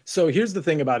 So here's the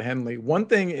thing about Henley. One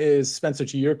thing is, Spencer,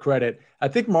 to your credit, I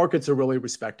think markets are really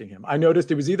respecting him. I noticed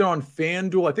it was either on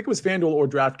FanDuel, I think it was FanDuel or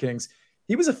DraftKings.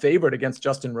 He was a favorite against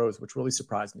Justin Rose, which really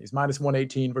surprised me. He's minus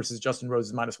 118 versus Justin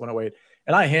Rose's minus 108.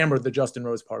 And I hammered the Justin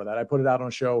Rose part of that. I put it out on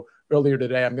a show earlier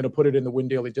today. I'm going to put it in the Win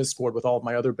Daily Discord with all of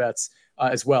my other bets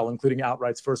as well, including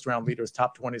outrights, first round leaders,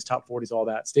 top 20s, top 40s, all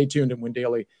that. Stay tuned in Win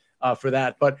Daily for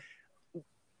that. But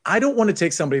I don't want to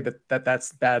take somebody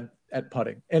that's bad at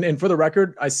putting. And for the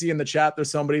record, I see in the chat,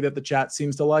 there's somebody that the chat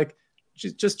seems to like.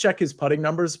 Just check his putting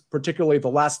numbers, particularly the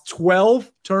last 12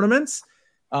 tournaments.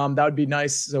 That would be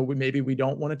nice. So maybe we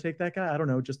don't want to take that guy. I don't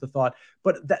know, just a thought.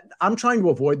 But I'm trying to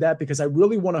avoid that because I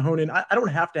really want to hone in. I don't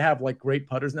have to have like great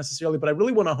putters necessarily, but I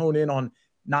really want to hone in on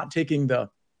not taking the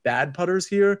bad putters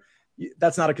here.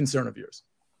 That's not a concern of yours.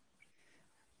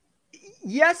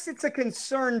 Yes, it's a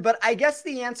concern, but I guess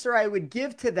the answer I would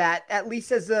give to that, at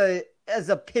least as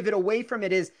a pivot away from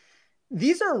it, is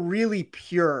these are really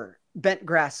pure bent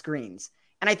grass greens.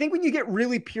 And I think when you get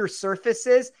really pure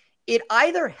surfaces, it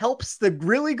either helps the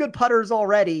really good putters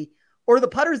already or the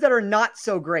putters that are not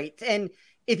so great. And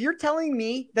if you're telling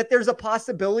me that there's a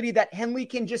possibility that Henley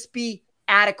can just be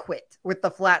adequate with the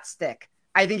flat stick,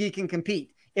 I think he can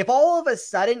compete. If all of a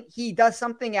sudden he does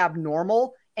something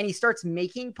abnormal and he starts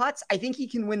making putts, I think he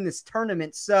can win this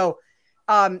tournament. So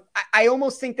I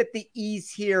almost think that the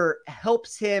ease here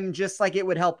helps him just like it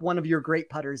would help one of your great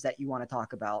putters that you want to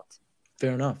talk about.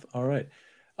 Fair enough. All right.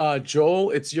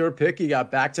 Joel, it's your pick. You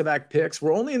got back-to-back picks.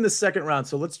 We're only in the second round,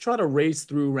 so let's try to race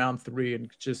through round 3 and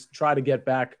just try to get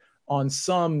back on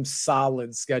some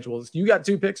solid schedules. You got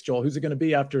 2 picks, Joel. Who's it going to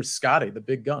be after Scotty, the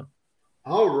big gun?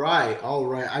 All right.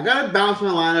 I got to bounce my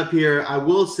lineup here. I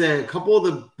will say a couple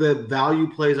of the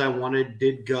value plays I wanted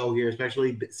did go here,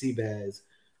 especially Seabez.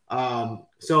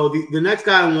 So the next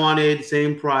guy I wanted,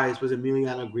 same price, was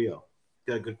Emiliano Grillo.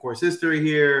 Got a good course history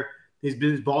here. He's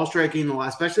been ball striking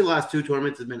especially the last 2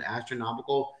 tournaments, has been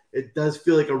astronomical. It does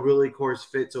feel like a really course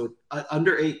fit. So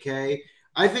under 8K,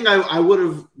 I think I would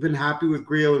have been happy with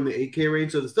Grillo in the 8K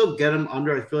range. So to still get him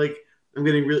under, I feel like I'm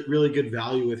getting really good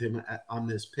value with him on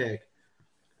this pick.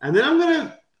 And then I'm going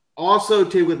to also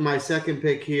take with my second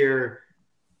pick here.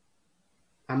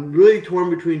 I'm really torn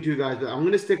between 2 guys, but I'm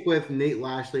going to stick with Nate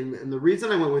Lashley. And the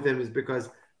reason I went with him is because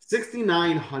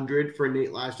 6,900 for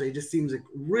Nate Lashley, it just seems like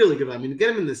really good. I mean, to get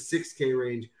him in the 6K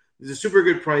range is a super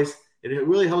good price. And it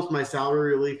really helps my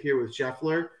salary relief here with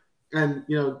Scheffler. And,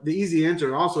 the easy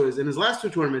answer also is in his last 2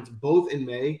 tournaments, both in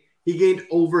May, he gained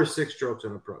over 6 strokes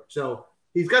on approach. So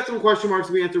he's got some question marks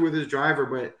to be answered with his driver,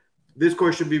 but this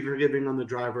course should be forgiving on the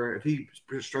driver. If he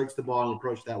strikes the ball and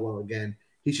approach that well again,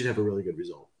 he should have a really good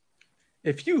result.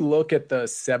 If you look at the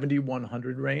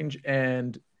 7,100 range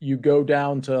and you go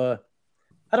down to,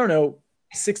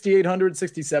 6,800,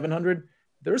 6,700,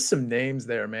 there's some names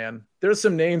there, man. There's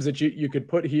some names that you could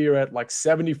put here at like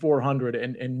 7,400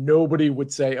 and nobody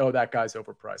would say, oh, that guy's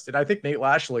overpriced. And I think Nate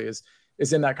Lashley is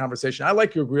in that conversation. I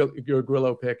like your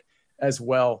Grillo pick as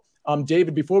well.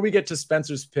 David, before we get to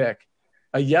Spencer's pick,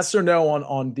 a yes or no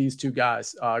on these 2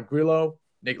 guys, Grillo,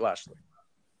 Nate Lashley.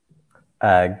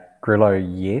 Grillo,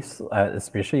 yes,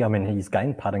 especially, he's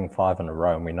gained putting 5 in a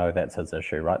row, and we know that's his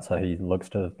issue, right? So he looks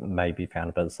to have maybe found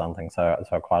a bit of something. So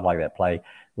I quite like that play.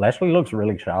 Lashley looks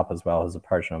really sharp as well. His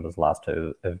approach numbers last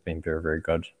 2 have been very, very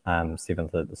good.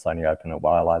 7th at the Sony Open at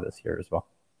Waialae this year as well.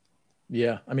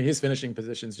 Yeah, his finishing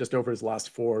positions just over his last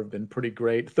 4 have been pretty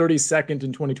great. 32nd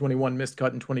in 2021, missed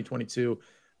cut in 2022.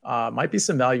 Might be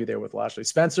some value there with Lashley.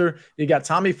 Spencer, you got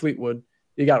Tommy Fleetwood.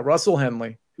 You got Russell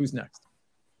Henley. Who's next?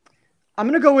 I'm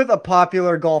going to go with a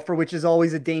popular golfer, which is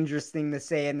always a dangerous thing to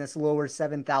say in this lower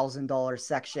 $7,000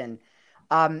 section.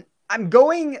 I'm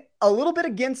going a little bit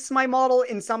against my model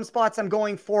in some spots. I'm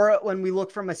going for it when we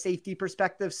look from a safety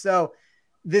perspective. So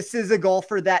this is a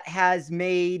golfer that has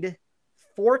made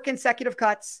 4 consecutive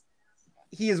cuts.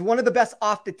 He is one of the best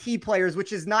off the tee players,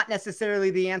 which is not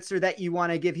necessarily the answer that you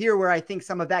want to give here, where I think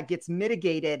some of that gets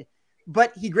mitigated.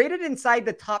 But he graded inside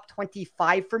the top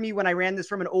 25 for me when I ran this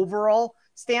from an overall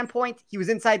standpoint. He was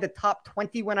inside the top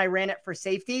 20 when I ran it for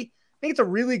safety. I think it's a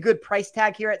really good price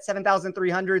tag here at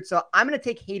 7,300. So I'm going to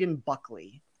take Hayden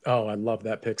Buckley. Oh, I love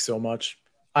that pick so much.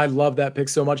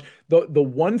 The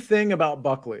one thing about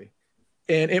Buckley,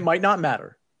 and it might not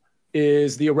matter,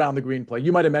 is the around the green play.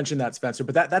 You might have mentioned that, Spencer,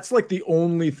 but that's like the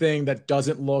only thing that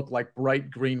doesn't look like bright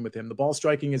green with him. The ball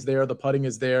striking is there. The putting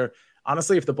is there.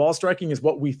 Honestly, if the ball striking is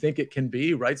what we think it can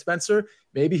be, right, Spencer,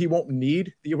 maybe he won't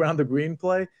need the around the green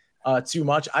play too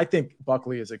much. I think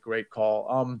Buckley is a great call.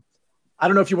 I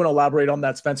don't know if you want to elaborate on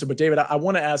that, Spencer, but David, I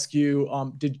want to ask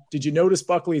you, did you notice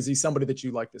Buckley? Is he somebody that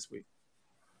you like this week?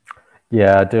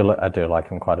 Yeah, I do like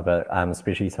him quite a bit,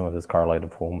 especially some of his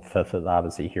correlated form. 5th at the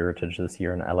RBC Heritage this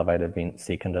year, an elevated event.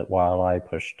 2nd at Waialae,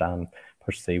 pushed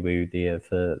Siwu there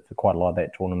for quite a lot of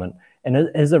that tournament. And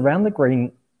his around the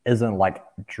green isn't like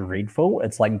dreadful.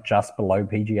 It's like just below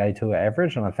PGA Tour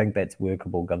average, and I think that's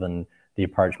workable given the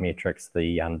approach metrics,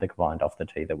 the combined off the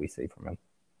tee that we see from him.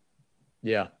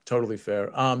 Yeah, totally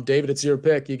fair. David, it's your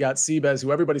pick. You got Seabez,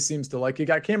 who everybody seems to like. You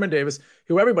got Cameron Davis,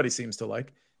 who everybody seems to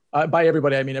like. By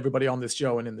everybody, I mean everybody on this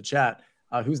show and in the chat.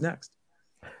 Who's next?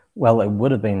 Well, it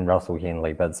would have been Russell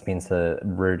Henley, but Spencer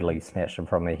rudely snatched him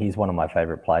from me. He's one of my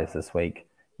favorite players this week.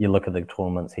 You look at the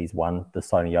tournaments he's won, the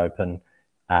Sony Open,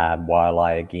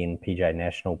 Waialae again, PGA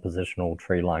National, positional,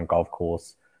 tree line golf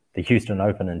course, the Houston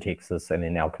Open in Texas, and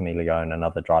then El Camaleon,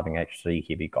 another driving accuracy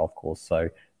heavy golf course. So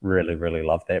really, really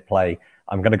love that play.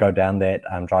 I'm going to go down that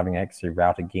driving accuracy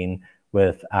route again.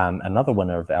 with another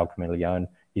winner of El Camaleon.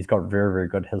 He's got very, very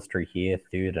good history here,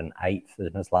 3rd and 8th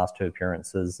in his last 2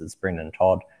 appearances is Brendan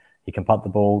Todd. He can putt the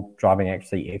ball, driving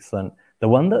actually excellent. The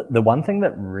one thing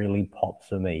that really pops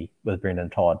for me with Brendan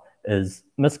Todd is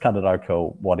miscut at Oak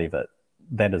Hill, whatever.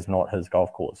 That is not his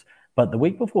golf course. But the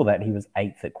week before that, he was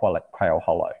 8th at Quail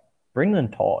Hollow.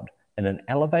 Brendan Todd, in an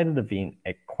elevated event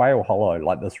at Quail Hollow,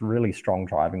 like this really strong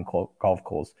driving golf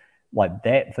course, like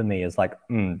that for me is like,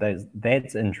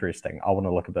 that's interesting. I want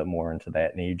to look a bit more into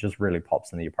that. And he just really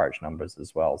pops in the approach numbers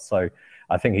as well. So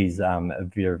I think he's a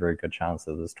very, very good chance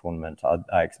of this tournament.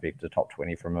 I expect a top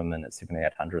 20 from him, and at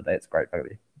 7,800, that's great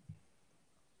value.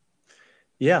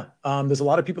 Yeah, there's a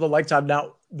lot of people that like Todd.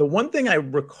 Now, the one thing I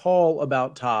recall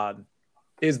about Todd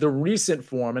is the recent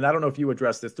form, and I don't know if you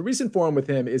addressed this. The recent form with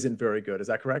him isn't very good. Is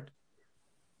that correct?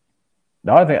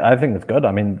 No, I think it's good.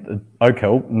 I mean, Oak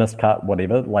Hill, miscut,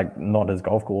 whatever, like not his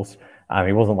golf course.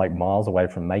 He wasn't like miles away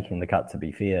from making the cut, to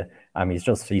be fair.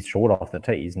 He's short off the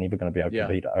tee. He's never going to be able to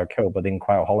beat Oak Hill. But then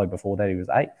Quail Hollow before that, he was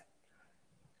 8th.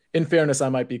 In fairness, I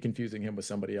might be confusing him with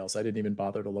somebody else. I didn't even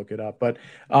bother to look it up. But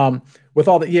with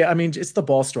all that, it's the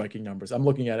ball striking numbers. I'm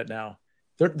looking at it now.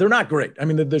 They're not great. I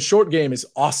mean, the short game is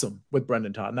awesome with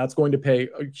Brendan Todd, and that's going to pay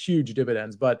huge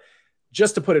dividends. But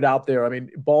just to put it out there, I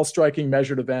mean, ball striking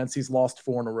measured events, he's lost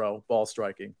 4 in a row, ball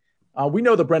striking. We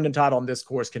know that Brendan Todd on this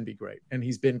course can be great, and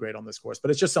he's been great on this course,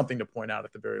 but it's just something to point out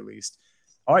at the very least.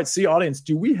 All right, see, audience,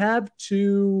 do we have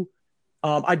to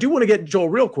I do want to get Joel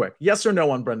real quick. Yes or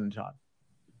no on Brendan Todd?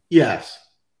 Yes.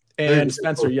 And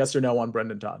Spencer, yes or no on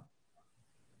Brendan Todd?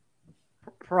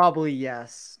 Probably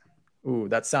yes. Ooh,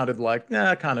 that sounded like,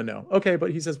 kind of no. Okay,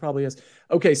 but he says probably yes.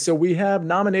 Okay, so we have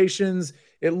nominations.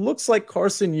 It looks like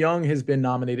Carson Young has been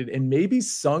nominated, and maybe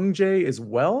Sung Jae as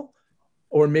well.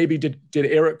 Or maybe did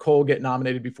Eric Cole get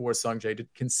nominated before Sung Jae?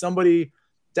 Can somebody,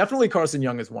 definitely Carson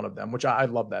Young is one of them, which I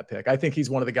love that pick. I think he's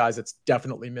one of the guys that's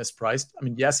definitely mispriced. I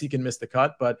mean, yes, he can miss the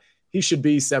cut, but he should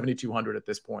be 7,200 at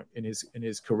this point in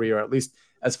his career, at least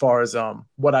as far as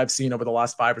what I've seen over the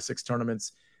last 5 or 6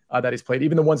 tournaments that he's played.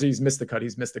 Even the ones that he's missed the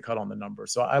cut on the number.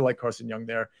 So I like Carson Young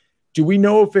there. Do we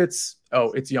know if it's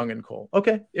Young and Cole?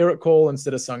 Okay, Eric Cole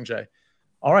instead of Sung Jae.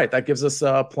 All right, that gives us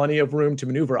plenty of room to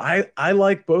maneuver. I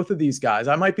like both of these guys.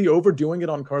 I might be overdoing it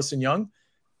on Carson Young,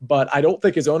 but I don't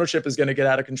think his ownership is going to get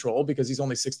out of control because he's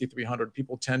only 6,300.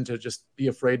 People tend to just be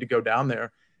afraid to go down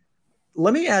there.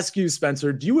 Let me ask you,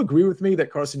 Spencer, do you agree with me that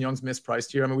Carson Young's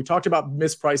mispriced here? I mean, we talked about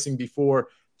mispricing before.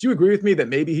 Do you agree with me that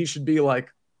maybe he should be like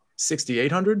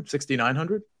 6,800,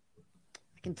 6,900?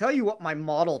 I can tell you what my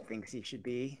model thinks he should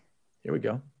be. Here we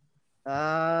go.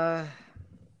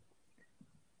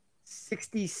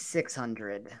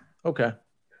 6,600. Okay.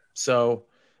 So,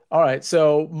 all right.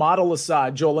 So model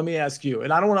aside, Joel, let me ask you,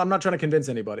 and I'm not trying to convince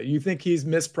anybody. You think he's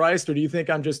mispriced, or do you think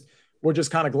we're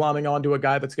just kind of glomming onto a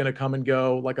guy that's going to come and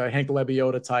go like a Hank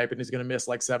Lebioda type, and he's going to miss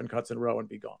like 7 cuts in a row and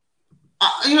be gone?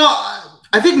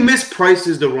 I think mispriced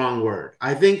is the wrong word.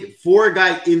 I think for a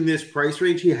guy in this price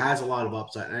range, he has a lot of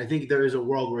upside. And I think there is a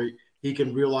world where he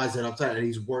can realize that upside and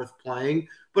he's worth playing.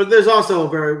 But there's also a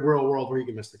very real world where he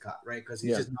can miss the cut, right? Because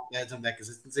he's just not had some of that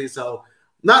consistency. So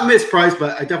not mispriced,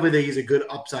 but I definitely think he's a good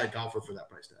upside golfer for that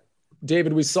price tag.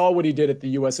 David, we saw what he did at the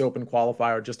U.S. Open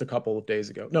qualifier just a couple of days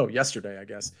ago. No, yesterday, I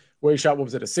guess, where he shot, what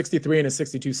was it, a 63 and a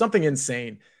 62, something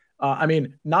insane. I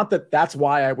mean, not that that's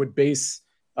why I would base,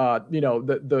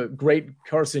 the great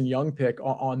Carson Young pick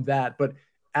on that, but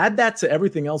add that to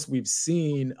everything else we've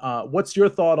seen. What's your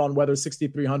thought on whether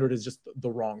 6,300 is just the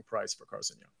wrong price for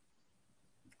Carson Young?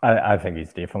 I think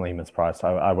he's definitely mispriced.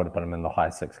 I would have put him in the high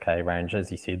 6K range. As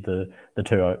you said, the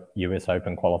 2 US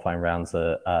Open qualifying rounds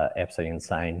are absolutely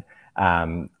insane.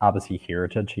 RBC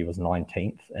Heritage, he was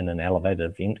 19th in an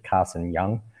elevated event. Carson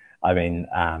Young, I mean,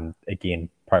 again,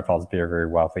 profiles very, very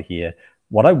well for here.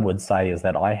 What I would say is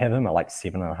that I have him at like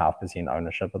 7.5%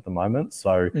 ownership at the moment.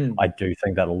 So I do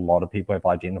think that a lot of people have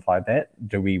identified that.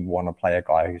 Do we want to play a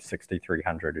guy who's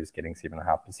 6,300 who's getting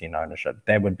 7.5% ownership?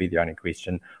 That would be the only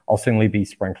question. I'll certainly be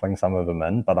sprinkling some of them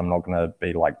in, but I'm not going to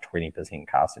be like 20%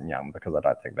 Carson Young because I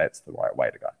don't think that's the right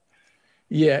way to go.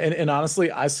 Yeah, and honestly,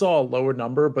 I saw a lower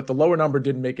number, but the lower number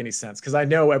didn't make any sense because I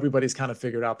know everybody's kind of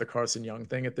figured out the Carson Young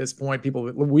thing at this point.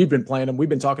 We've been playing him. We've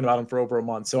been talking about him for over a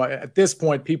month. So at this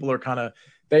point, people are kind of,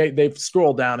 they've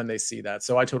scrolled down and they see that.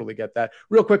 So I totally get that.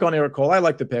 Real quick on Eric Cole, I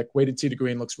like the pick. Weighted tee to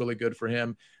green looks really good for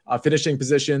him. Finishing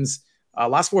positions,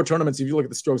 last 4 tournaments, if you look at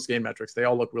the strokes gain metrics, they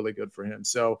all look really good for him.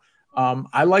 So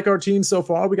I like our team so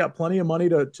far. We got plenty of money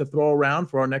to throw around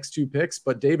for our next 2 picks.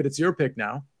 But David, it's your pick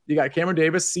now. You got Cameron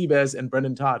Davis, Seabez, and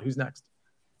Brendan Todd. Who's next?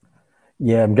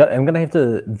 Yeah, I'm going to have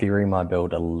to vary my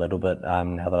build a little bit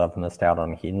now that I've missed out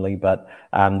on Henley. But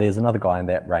there's another guy in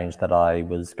that range that I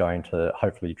was going to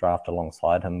hopefully draft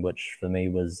alongside him, which for me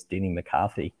was Denny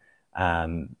McCarthy.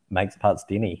 Makes parts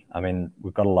Denny. I mean,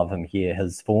 we've got to love him here.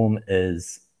 His form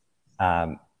is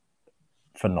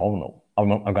phenomenal. I'm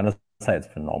going to say it's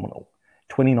phenomenal.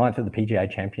 29th at the PGA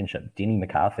Championship, Denny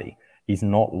McCarthy. He's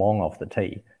not long off the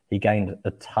tee. He gained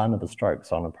a ton of the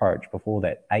strokes on approach. Before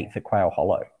that, 8th at Quail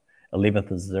Hollow.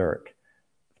 11th at Zurich,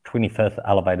 25th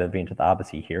elevated event at the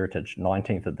RBC Heritage,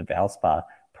 19th at the Valspar,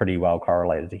 pretty well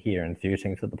correlated to here, and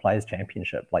 13th at the Players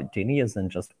Championship. Like, Denny is in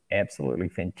just absolutely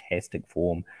fantastic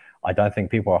form. I don't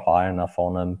think people are high enough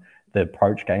on him. The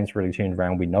approach game's really turned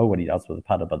around. We know what he does with the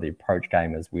putter, but the approach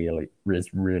game is really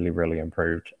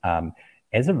improved.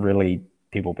 As of really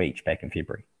Pebble Beach back in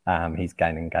February, he's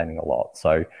gaining a lot.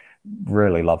 So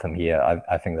really love him here.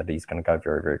 I think that he's going to go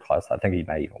very, very close. I think he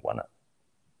may even win it.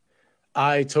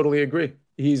 I totally agree.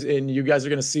 And you guys are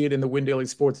going to see it in the Win Daily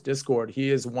Sports Discord. He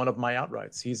is one of my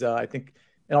outrights. He's, I think,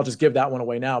 and I'll just give that one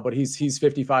away now, but he's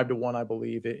 55-1, I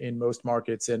believe, in most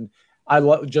markets. And I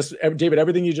love David,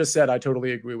 everything you just said, I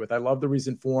totally agree with. I love the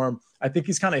recent form. I think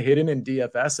he's kind of hidden in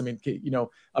DFS. I mean,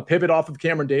 a pivot off of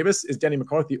Cameron Davis is Denny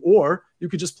McCarthy, or you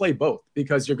could just play both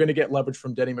because you're going to get leverage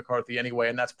from Denny McCarthy anyway.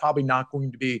 And that's probably not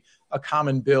going to be a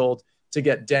common build to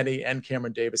get Denny and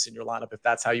Cameron Davis in your lineup if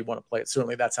that's how you want to play it.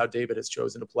 Certainly that's how David has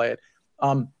chosen to play it.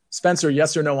 Spencer,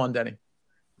 yes or no on Denny?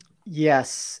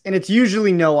 Yes. And it's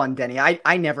usually no on Denny.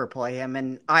 I never play him,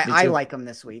 and I like him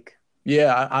this week.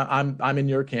 Yeah, I'm in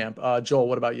your camp. Joel,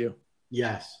 what about you?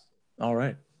 Yes. All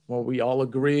right. Well, we all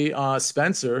agree.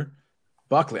 Spencer,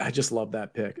 Buckley, I just love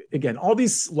that pick. Again, all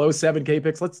these low 7K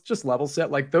picks, let's just level set.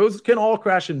 Like, those can all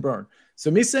crash and burn. So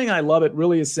me saying I love it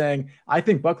really is saying I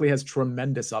think Buckley has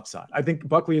tremendous upside. I think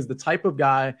Buckley is the type of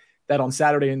guy that on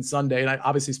Saturday and Sunday, and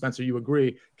obviously, Spencer, you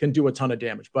agree, can do a ton of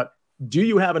damage. But do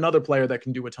you have another player that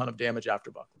can do a ton of damage after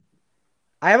Buckley?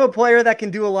 I have a player that can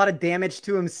do a lot of damage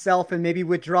to himself and maybe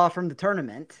withdraw from the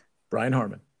tournament. Brian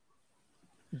Harman.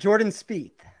 Jordan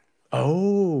Spieth.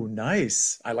 Oh,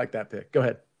 nice. I like that pick. Go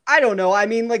ahead. I don't know. I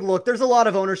mean, like, look, there's a lot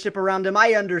of ownership around him.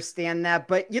 I understand that,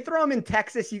 but you throw him in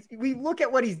Texas. We look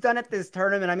at what he's done at this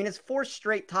tournament. I mean, it's 4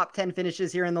 straight top 10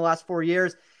 finishes here in the last 4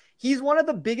 years. He's one of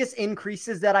the biggest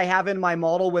increases that I have in my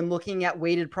model when looking at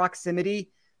weighted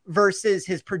proximity versus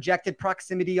his projected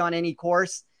proximity on any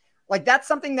course. Like, that's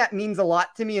something that means a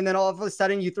lot to me. And then all of a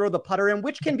sudden you throw the putter in,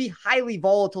 which can be highly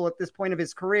volatile at this point of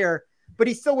his career, but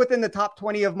he's still within the top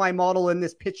 20 of my model in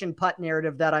this pitch and putt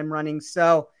narrative that I'm running.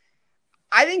 So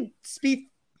I think Spieth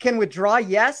can withdraw,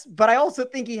 yes, but I also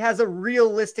think he has a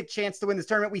realistic chance to win this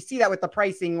tournament. We see that with the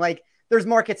pricing. Like, there's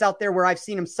markets out there where I've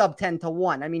seen him sub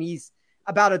 10-1. I mean, he's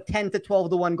about a 10 to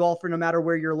 12-1 golfer, no matter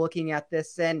where you're looking at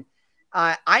this. And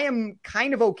I am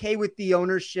kind of okay with the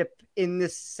ownership in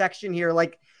this section here.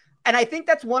 Like, and I think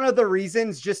that's one of the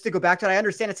reasons, just to go back to it, I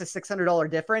understand it's a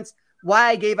 $600 difference, why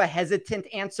I gave a hesitant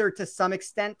answer to some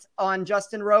extent on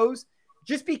Justin Rose.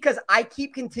 Just because I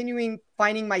keep continuing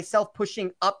finding myself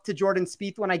pushing up to Jordan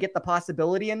Spieth when I get the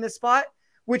possibility in this spot,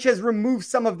 which has removed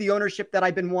some of the ownership that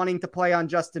I've been wanting to play on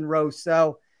Justin Rose.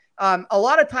 So a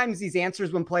lot of times these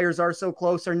answers when players are so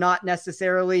close are not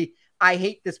necessarily, I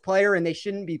hate this player and they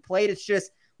shouldn't be played. It's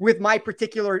just with my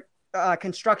particular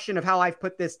construction of how I've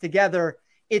put this together,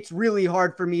 it's really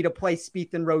hard for me to play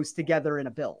Spieth and Rose together in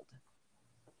a build.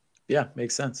 Yeah,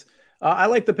 makes sense. I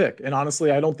like the pick. And honestly,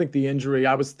 I don't think the injury,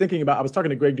 I was talking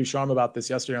to Greg Ducharme about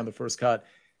this yesterday on the first cut.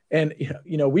 And,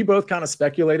 we both kind of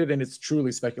speculated, and it's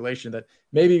truly speculation, that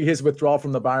maybe his withdrawal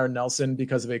from the Byron Nelson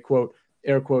because of a quote,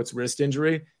 air quotes, wrist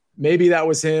injury, maybe that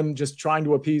was him just trying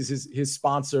to appease his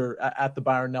sponsor at the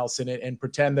Byron Nelson and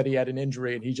pretend that he had an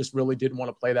injury. And he just really didn't want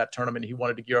to play that tournament. He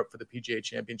wanted to gear up for the PGA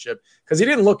Championship because he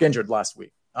didn't look injured last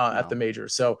week at the major.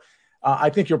 So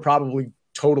I think you're probably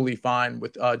totally fine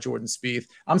with Jordan Spieth.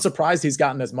 I'm surprised he's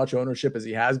gotten as much ownership as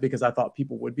he has because I thought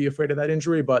people would be afraid of that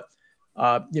injury, but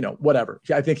whatever.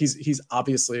 I think he's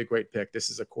obviously a great pick. This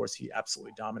is a course he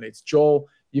absolutely dominates. Joel,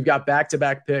 you've got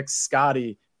back-to-back picks,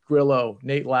 Scotty, Grillo,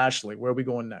 Nate Lashley. Where are we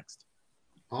going next?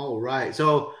 All right.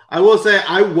 So I will say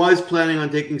I was planning on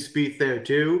taking Spieth there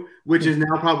too, which is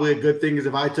now probably a good thing because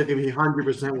if I took him, he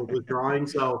 100% was withdrawing.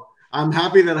 So I'm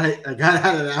happy that I got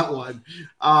out of that one.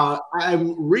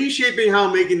 I'm reshaping how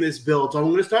I'm making this build. So I'm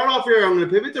going to start off here. I'm going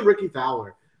to pivot to Ricky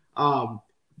Fowler.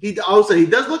 He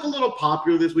does look a little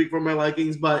popular this week for my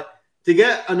likings, but to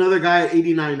get another guy at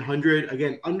 8,900,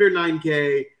 again, under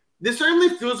 9K, this certainly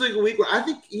feels like a week where I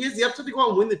think he has the upside to go out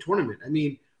and win the tournament. I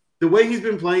mean, the way he's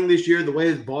been playing this year, the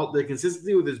way the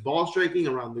consistency with his ball striking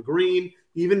around the green,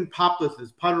 he even popped with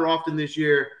his putter often this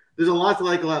year. there's a lot to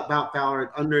like about Fowler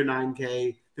at under 9K.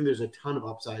 I think there's a ton of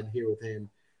upside here with him.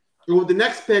 And with the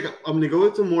next pick, I'm going to go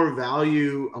with some more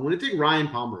value. I'm going to take Ryan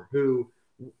Palmer, who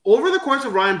over the course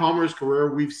of Ryan Palmer's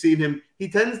career, we've seen him. He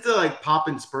tends to like pop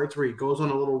in spurts where he goes on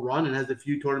a little run and has a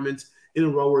few tournaments in a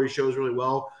row where he shows really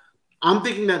well. I'm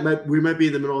thinking that we might be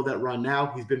in the middle of that run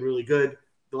now. He's been really good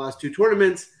the last two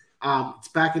tournaments. It's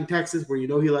back in Texas where he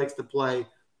likes to play.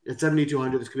 At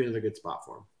 7,200, this could be another good spot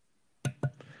for him.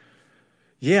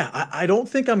 Yeah, I don't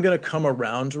think I'm going to come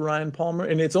around to Ryan Palmer,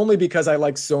 and it's only because I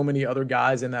like so many other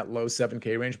guys in that low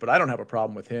 7K range, but I don't have a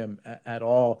problem with him at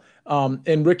all.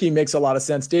 And Ricky makes a lot of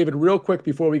sense. David, real quick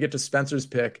before we get to Spencer's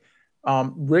pick,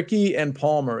 Ricky and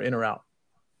Palmer, in or out?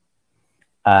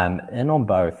 In on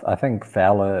both. I think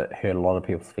Fowler hurt a lot of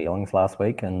people's feelings last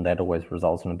week, and that always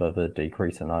results in a bit of a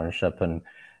decrease in ownership. And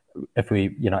if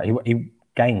we, he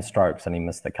gained strokes and he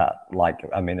missed the cut.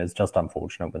 It's just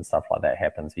unfortunate when stuff like that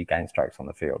happens. He gained strokes on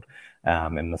the field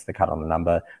and missed the cut on the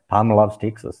number. Palmer loves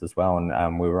Texas as well,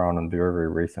 and we were on him very, very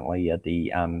recently at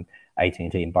the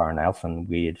AT&T in Byron Nelson.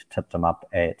 We had tipped him up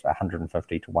at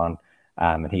 150 to 1.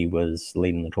 And he was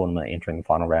leading the tournament, entering the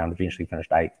final round, eventually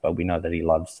finished 8th. But we know that he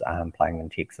loves playing in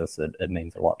Texas. It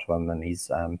means a lot to him, and he's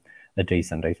a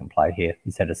decent play here.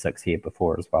 He's had a 6 here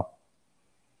before as well.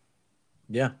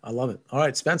 Yeah, I love it. All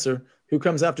right, Spencer, who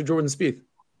comes after Jordan Spieth?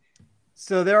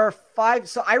 So there are 5.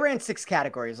 So I ran 6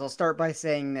 categories. I'll start by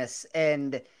saying this.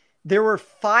 And there were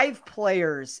 5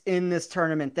 players in this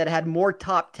tournament that had more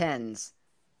top 10s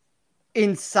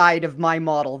inside of my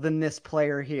model than this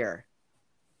player here.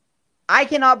 I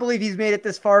cannot believe he's made it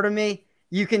this far to me.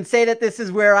 You can say that this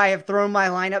is where I have thrown my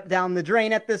lineup down the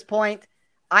drain at this point.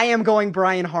 I am going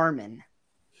Brian Harman.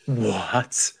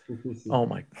 What? Oh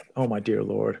my dear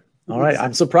Lord. All right.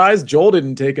 I'm surprised Joel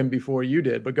didn't take him before you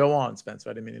did, but go on, Spencer.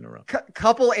 I didn't mean to interrupt.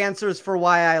 Couple answers for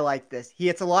why I like this. He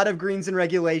hits a lot of greens in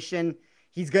regulation.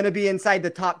 He's going to be inside the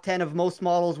top 10 of most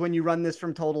models when you run this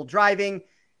from total driving.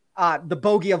 The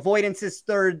bogey avoidance is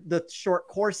 3rd. The short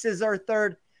courses are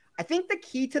 3rd. I think the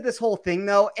key to this whole thing,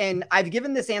 though, and I've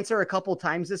given this answer a couple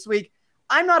times this week,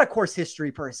 I'm not a course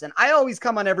history person. I always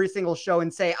come on every single show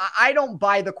and say I don't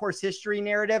buy the course history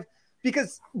narrative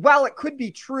because while it could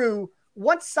be true,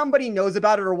 once somebody knows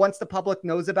about it or once the public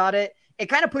knows about it, it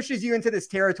kind of pushes you into this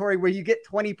territory where you get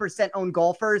 20% owned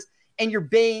golfers and you're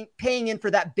paying in for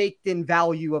that baked in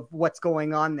value of what's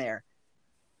going on there.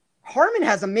 Harman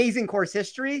has amazing course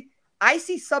history. I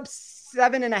see sub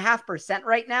 7.5%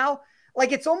 right now.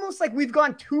 Like, it's almost like we've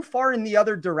gone too far in the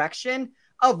other direction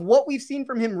of what we've seen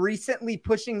from him recently,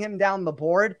 pushing him down the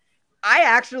board. I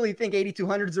actually think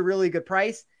 8,200 is a really good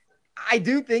price. I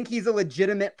do think he's a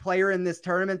legitimate player in this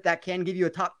tournament that can give you a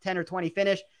top 10 or 20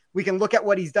 finish. We can look at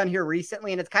what he's done here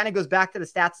recently, and it kind of goes back to the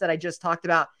stats that I just talked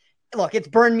about. Look, it's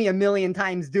burned me a million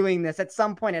times doing this. At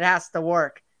some point, it has to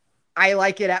work. I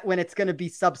like it when it's going to be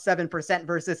sub 7%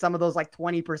 versus some of those like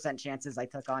 20% chances I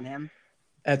took on him.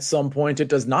 At some point, it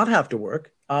does not have to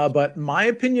work. But my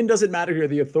opinion doesn't matter here.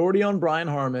 The authority on Brian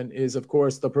Harman is, of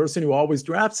course, the person who always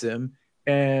drafts him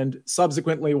and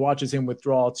subsequently watches him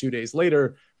withdraw 2 days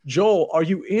later. Joel, are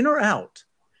you in or out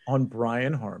on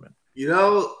Brian Harman?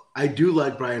 I do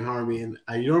like Brian Harman.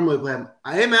 I normally play him.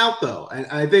 I am out, though.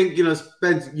 I think,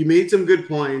 Spence, you made some good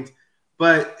points,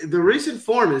 but the recent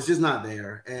form is just not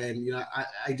there. And,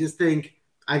 I just think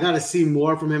I got to see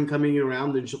more from him coming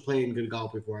around than playing good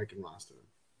golf before I can last him.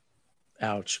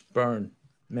 Ouch. Burn.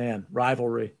 Man,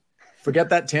 rivalry. Forget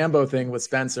that Tambo thing with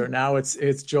Spencer. Now it's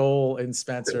Joel and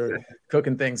Spencer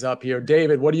cooking things up here.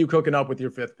 David, what are you cooking up with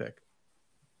your 5th pick?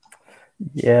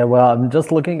 Yeah, well, I'm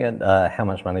just looking at how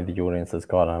much money the audience has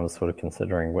got, and I was sort of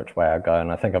considering which way I go,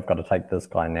 and I think I've got to take this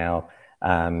guy now,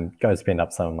 go spend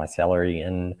up some of my salary,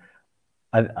 and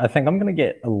I think I'm going to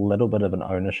get a little bit of an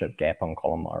ownership gap on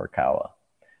Colin Morikawa.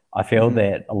 I feel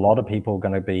that a lot of people are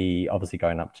going to be obviously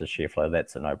going up to Scheffler.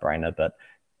 That's a no-brainer. But,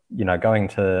 going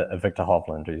to a Victor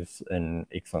Hovland, who's in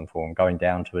excellent form, going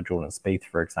down to a Jordan Spieth,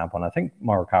 for example. And I think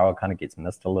Morikawa kind of gets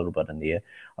missed a little bit in there.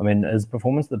 I mean, his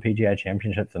performance at the PGA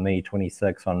Championship, for me,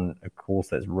 26 on a course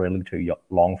that's really too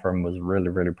long for him, was really,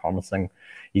 really promising.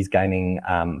 He's gaining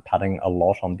putting a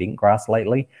lot on bent grass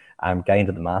lately. Gained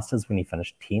at the Masters when he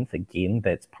finished 10th. Again,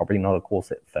 that's probably not a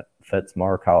course that fits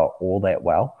Morikawa all that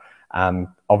well.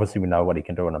 Obviously, we know what he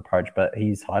can do in approach, but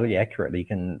he's highly accurate. He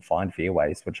can find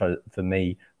fairways, which for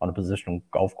me, on a positional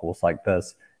golf course like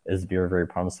this, is very, very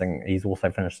promising. He's also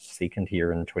finished 2nd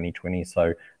here in 2020,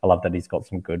 so I love that he's got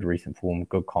some good recent form,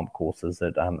 good comp courses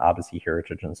at RBC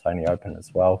Heritage and Sony Open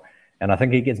as well. And I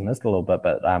think he gets missed a little bit,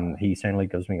 but he certainly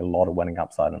gives me a lot of winning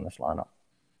upside in this lineup.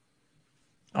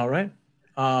 All right.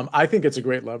 I think it's a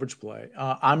great leverage play.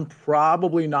 I'm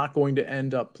probably not going to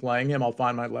end up playing him. I'll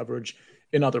find my leverage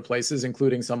in other places,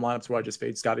 including some lineups where I just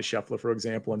fade Scotty Scheffler, for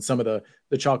example, and some of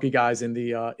the chalky guys in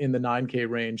the 9K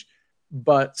range.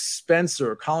 But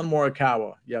Spencer, Colin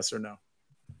Morikawa, yes or no?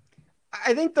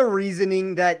 I think the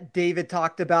reasoning that David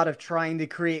talked about of trying to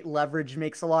create leverage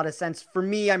makes a lot of sense. For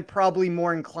me, I'm probably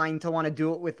more inclined to want to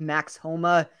do it with Max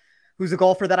Homa, who's a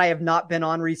golfer that I have not been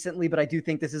on recently, but I do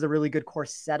think this is a really good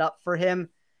course setup for him.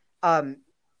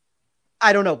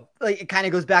 I don't know. Like, it kind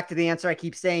of goes back to the answer I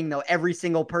keep saying, though. Every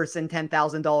single person,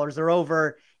 $10,000 or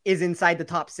over, is inside the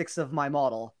top 6 of my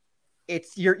model.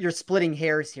 It's you're splitting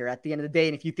hairs here at the end of the day.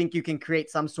 And if you think you can create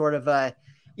some sort of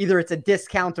either it's a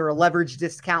discount or a leverage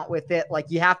discount with it, like,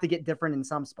 you have to get different in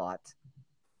some spots.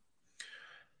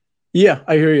 Yeah,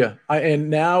 I hear you. And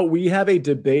now we have a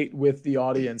debate with the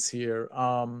audience here.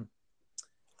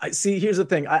 I see. Here's the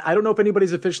thing. I don't know if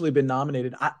anybody's officially been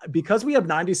nominated because we have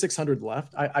 9,600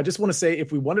 left. I just want to say,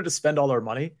 if we wanted to spend all our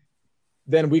money,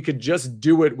 then we could just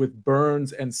do it with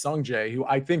Burns and Sungjae, who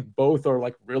I think both are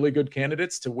like really good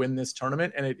candidates to win this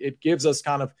tournament. And it gives us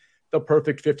kind of the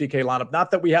perfect 50K lineup.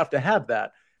 Not that we have to have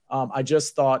that. I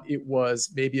just thought it was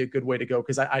maybe a good way to go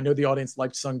because I know the audience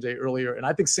liked Sungjae earlier. And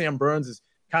I think Sam Burns is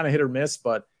kind of hit or miss,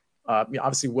 but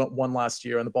obviously won last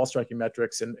year, and the ball striking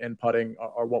metrics and putting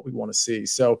are what we want to see.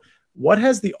 So what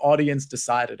has the audience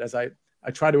decided as I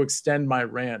try to extend my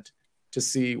rant to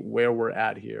see where we're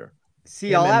at here?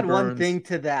 See, I'll add one thing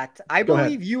to that. I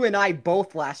believe you and I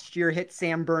both last year hit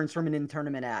Sam Burns from an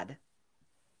in-tournament ad.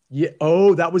 Yeah.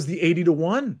 Oh, that was the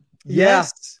 80-1.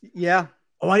 Yes. Yeah.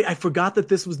 Oh, I forgot that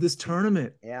this was this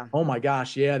tournament. Yeah. Oh my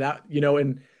gosh. Yeah. That,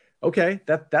 and okay,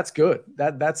 that's good.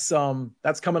 That's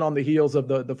coming on the heels of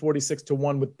the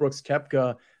 46-1 with Brooks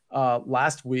Koepka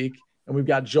last week. And we've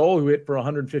got Joel who hit for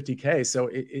 150K.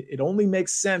 So it only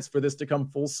makes sense for this to come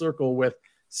full circle with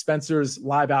Spencer's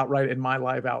live outright and my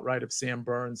live outright of Sam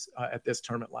Burns at this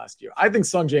tournament last year. I think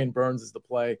Sungjae and Burns is the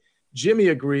play. Jimmy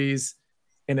agrees,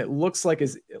 and it looks like I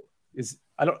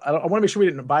want to make sure we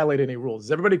didn't violate any rules.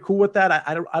 Is everybody cool with that?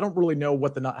 I don't really know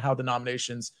how the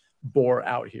nominations bore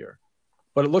out here,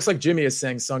 but it looks like Jimmy is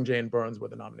saying Sungjae and Burns were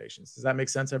the nominations. Does that make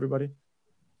sense, everybody?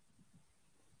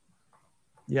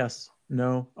 Yes.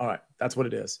 No. All right. That's what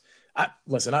it is.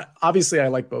 Listen, obviously I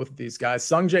like both of these guys.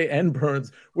 Sungjae and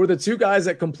Burns were the two guys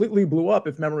that completely blew up,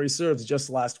 if memory serves, just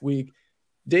last week.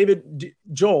 David,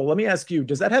 Joel, let me ask you,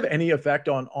 does that have any effect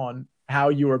on how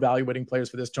you are evaluating players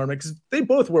for this tournament? Because they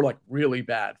both were like really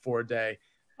bad for a day.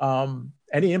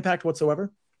 Any impact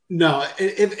whatsoever? No,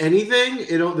 if anything,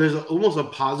 there's almost a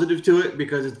positive to it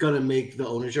because it's going to make the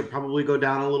ownership probably go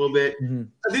down a little bit. Mm-hmm.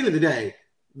 At the end of the day,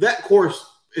 that course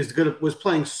was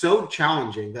playing so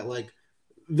challenging that like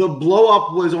the blow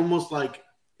up was almost like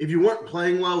if you weren't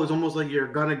playing well, it was almost like you're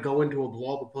gonna go into a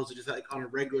blow up opposed to just like on a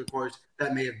regular course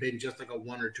that may have been just like a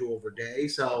 1 or 2 over day.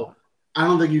 So I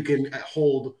don't think you can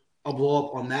hold a blow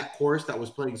up on that course that was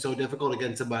playing so difficult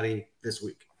against somebody this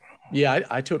week. Yeah,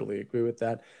 I totally agree with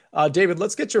that. David,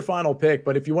 let's get your final pick.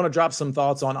 But if you want to drop some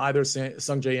thoughts on either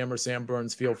Sungjae Im or Sam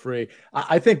Burns, feel free.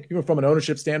 I think from an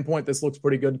ownership standpoint, this looks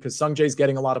pretty good because Sungjae's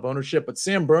getting a lot of ownership. But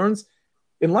Sam Burns,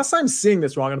 unless I'm seeing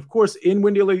this wrong, and of course, in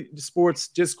Windy Elite Sports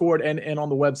Discord and on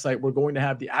the website, we're going to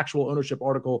have the actual ownership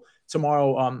article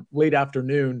tomorrow late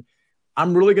afternoon.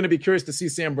 I'm really going to be curious to see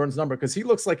Sam Burns' number because he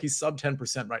looks like he's sub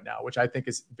 10% right now, which I think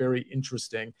is very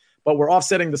interesting. But we're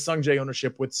offsetting the Sungjae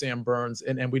ownership with Sam Burns,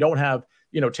 and we don't have,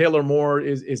 Taylor Moore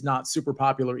is not super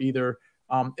popular either.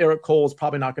 Eric Cole's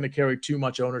probably not going to carry too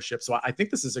much ownership. So I think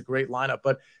this is a great lineup.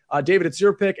 But David, it's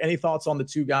your pick. Any thoughts on the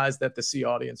two guys that the C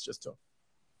audience just took?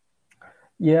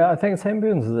 Yeah, I think Sam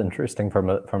Burns is interesting from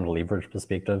a leverage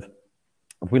perspective.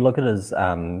 If we look at his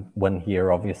win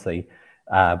here, obviously,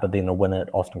 but then a win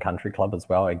at Austin Country Club as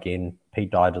well. Again,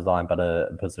 Pete Dye design, but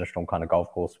a positional kind of golf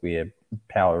course where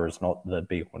power is not the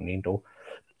be all and end all.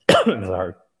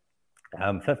 Sorry.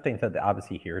 15th at the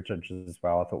RBC Heritage as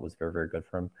well. I thought was very, very good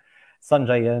for him.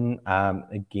 Sungjae In,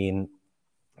 again,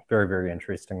 very, very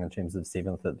interesting in terms of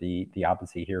 7th at the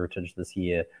RBC Heritage this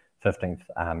year,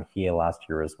 15th here last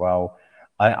year as well.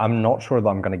 I'm not sure that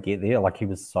I'm going to get there. Like, he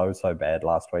was so bad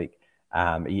last week.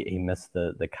 He missed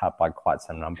the cut by quite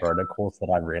some number at a course that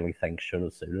I really think should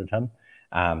have suited him.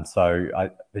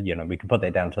 So we can put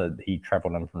that down to he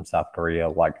traveled in from South Korea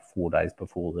like 4 days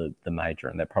before the major,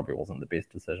 and that probably wasn't the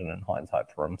best decision in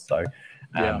hindsight for him. So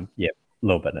a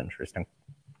little bit interesting.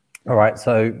 All right,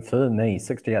 so for me,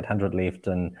 6,800 left,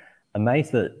 and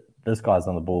amazed that this guy's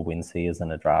on the board when C is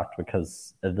in a draft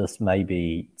because this may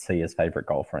be Cia's favorite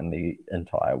golfer in the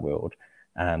entire world,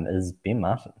 is Ben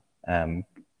Martin.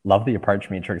 Love the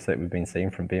approach metrics that we've been seeing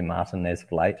from Ben Martin as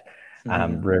of late.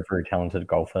 Very, very talented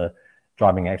golfer.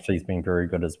 Driving actually has been very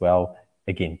good as well.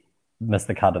 Again, missed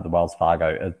the cut at the Wells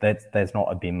Fargo. That's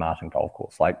not a Ben Martin golf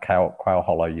course. Like Quail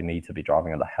Hollow, you need to be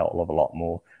driving it a hell of a lot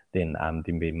more than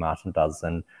Ben Martin does.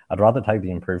 And I'd rather take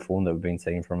the improved form that we've been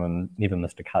seeing from him. Never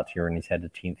missed a cut here, and he's had a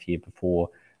 10th year before.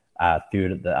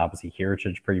 Third at the RBC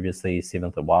Heritage previously,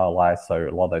 7th at Wildlife. So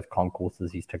a lot of those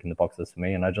concourses, he's ticking the boxes for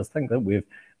me. And I just think that we've,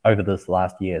 over this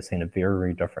last year, seen a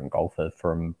very different golfer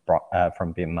from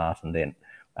Ben Martin than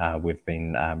we've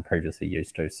been previously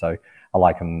used to. So I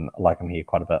like him here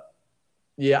quite a bit.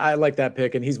 Yeah, I like that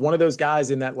pick. And he's one of those guys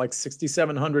in that like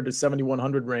 6,700 to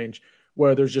 7,100 range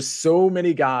where there's just so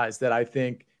many guys that I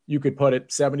think you could put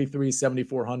at 73,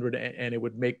 7,400 and it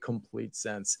would make complete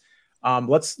sense.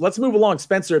 Let's move along.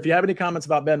 Spencer, if you have any comments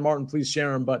about Ben Martin, please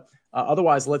share them. But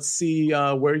otherwise, let's see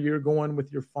where you're going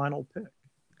with your final pick.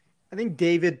 I think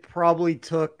David probably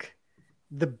took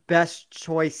the best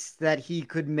choice that he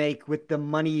could make with the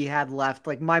money he had left.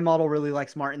 Like my model really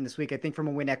likes Martin this week. I think from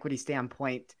a win equity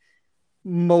standpoint,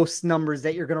 most numbers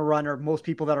that you're going to run or most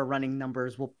people that are running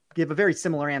numbers will give a very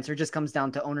similar answer. It just comes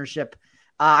down to ownership.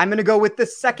 I'm going to go with the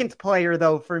second player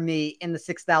though, for me in the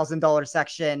 $6,000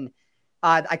 section.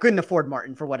 I couldn't afford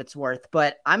Martin for what it's worth,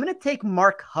 but I'm going to take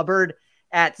Mark Hubbard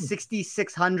at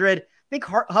 6,600. I think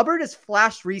Hubbard has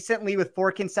flashed recently with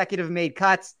 4 consecutive made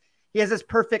cuts. He has this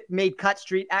perfect made cut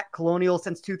streak at Colonial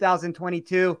since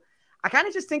 2022. I kind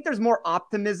of just think there's more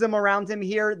optimism around him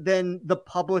here than the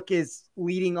public is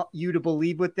leading you to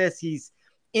believe with this. He's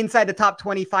inside the top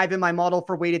 25 in my model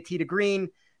for weighted tee to green.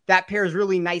 That pairs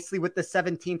really nicely with the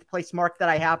 17th place mark that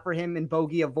I have for him in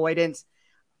bogey avoidance.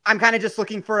 I'm kind of just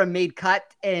looking for a made cut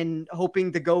and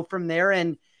hoping to go from there.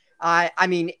 And I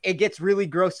mean, it gets really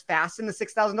gross fast in the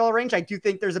 $6,000 range. I do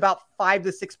think there's about 5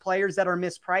 to 6 players that are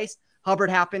mispriced. Hubbard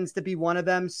happens to be one of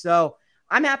them. So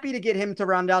I'm happy to get him to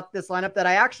round out this lineup that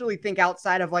I actually think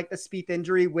outside of like the Spieth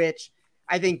injury, which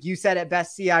I think you said it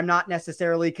best, C, I'm not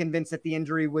necessarily convinced that the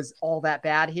injury was all that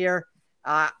bad here.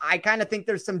 I kind of think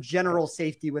there's some general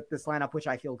safety with this lineup, which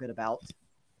I feel good about.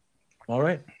 All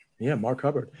right. Yeah, Mark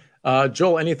Hubbard.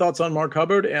 Joel, any thoughts on Mark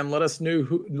Hubbard? And let us know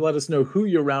who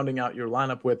you're rounding out your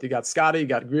lineup with. You got Scotty, you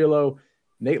got Grillo,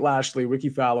 Nate Lashley, Ricky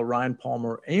Fowler, Ryan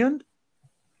Palmer, and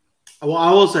well,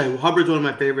 I will say Hubbard's one of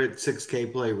my favorite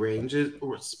 6K play ranges,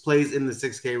 or plays in the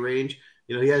 6K range.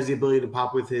 You know, he has the ability to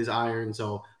pop with his iron,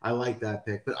 so I like that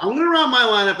pick. But I'm going to round my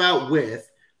lineup out with,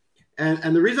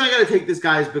 and the reason I got to take this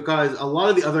guy is because a lot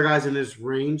of the other guys in this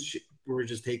range were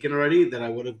just taken already that I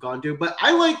would have gone to. But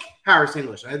I like Harris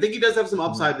English. I think he does have some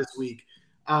upside this week.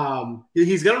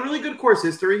 He's got a really good course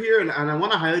history here, and I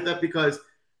want to highlight that because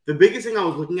the biggest thing I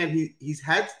was looking at, he's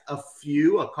had a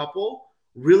couple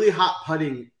really hot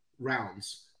putting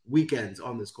weekends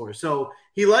on this course. So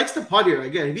he likes to putt here.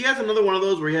 Again, if he has another one of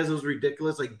those where he has those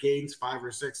ridiculous like gains 5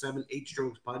 or 6, 7, 8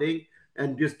 strokes putting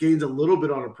and just gains a little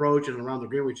bit on approach and around the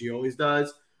green, which he always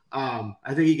does, I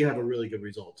think he can have a really good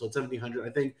result. So at 1,700, I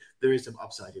think there is some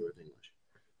upside here with English.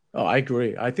 Oh, I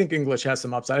agree. I think English has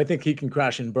some upside. I think he can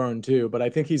crash and burn too, but I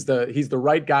think he's the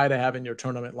right guy to have in your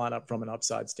tournament lineup from an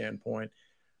upside standpoint.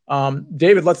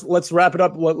 David, let's wrap it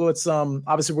up. Let's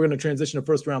obviously we're going to transition to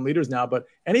first round leaders now, but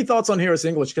any thoughts on Harris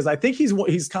English? Because I think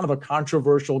he's kind of a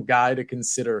controversial guy to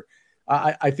consider.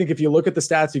 I think if you look at the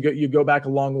stats, you go back a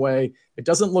long way. It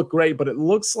doesn't look great, but it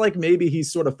looks like maybe he's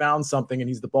sort of found something and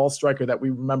he's the ball striker that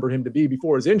we remember him to be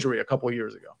before his injury a couple of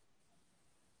years ago.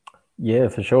 Yeah,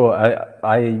 for sure.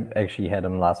 I actually had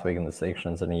him last week in the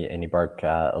sections, and he broke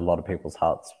a lot of people's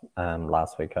hearts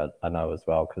last week. I know as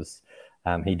well, because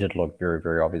he did look very,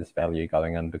 very obvious value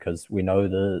going in, because we know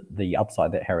the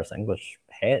upside that Harris English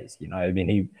has. You know, I mean,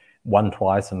 he won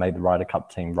twice and made the Ryder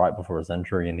Cup team right before his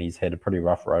injury, and he's had a pretty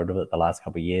rough road of it the last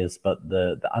couple of years. But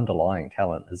the underlying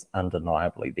talent is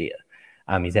undeniably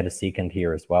there. He's had a second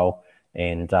here as well.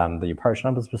 And the approach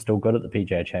numbers were still good at the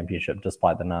PGA Championship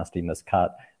despite the nasty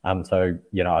miscut. So,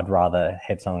 you know, I'd rather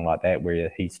have something like that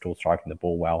where he's still striking the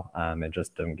ball well and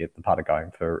just didn't get the putter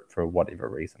going for whatever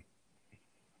reason.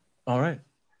 All right.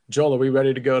 Joel, are we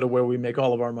ready to go to where we make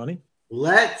all of our money?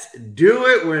 Let's do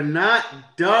it. We're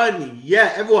not done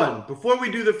yet. Everyone, before we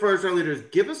do the first round leaders,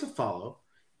 give us a follow.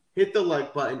 Hit the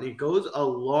like button. It goes a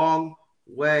long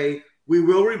way. We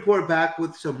will report back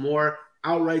with some more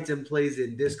outrights and plays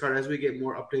in discard as we get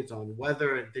more updates on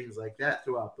weather and things like that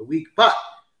throughout the week. But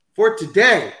for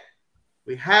today,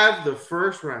 we have the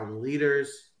first round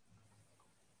leaders.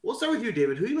 We'll start with you,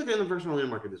 David. Who are you looking at in the first round leader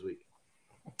market this week?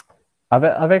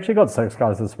 I've actually got 6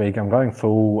 guys this week. I'm going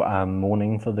full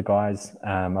morning for the guys.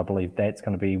 I believe that's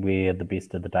going to be where the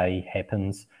best of the day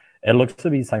happens. It looks to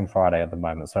be same Friday at the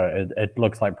moment, so it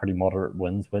looks like pretty moderate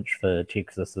wins, which for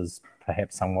Texas is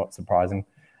perhaps somewhat surprising.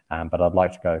 But I'd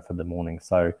like to go for the morning.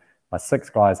 So my 6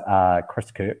 guys are Chris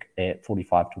Kirk at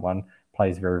 45-1,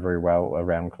 plays very, very well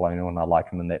around Colonial, and I like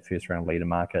him in that first round leader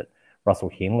market. Russell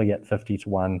Henley at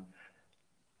 50-1.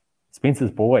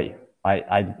 Spencer's boy.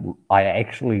 I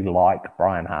actually like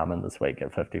Brian Harmon this week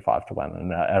at 55-1,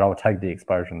 and I'll take the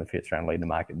exposure in the first round leader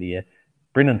market there.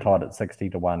 Brendan Todd at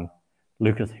 60-1.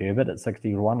 Lucas Herbert at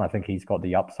 60-1. I think he's got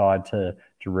the upside to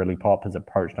really pop. His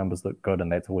approach numbers look good,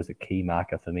 and that's always a key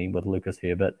marker for me with Lucas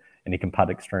Herbert, and he can putt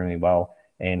extremely well.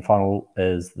 And final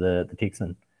is the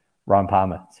Texan, Ryan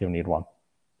Palmer, 70-1.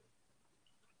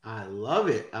 I love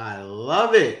it. I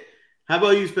love it. How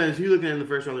about you, Spence? Who are you looking at in the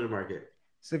first round leader market?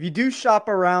 So if you do shop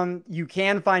around, you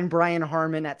can find Brian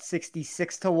Harmon at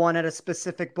 66-1 at a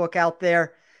specific book out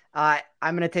there. I'm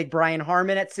going to take Brian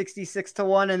Harmon at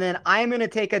 66-1, and then I'm going to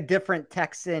take a different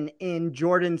Texan in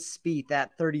Jordan Spieth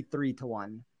at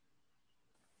 33-1.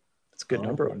 That's a good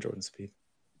number on Jordan Spieth.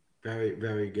 Very,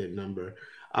 very good number.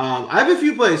 I have a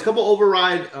few plays, a couple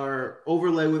override or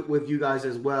overlay with you guys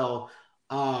as well.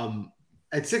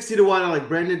 At 60-1, I like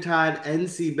Brendan Todd and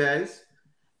Seabez.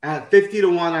 At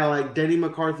 50-1, I like Denny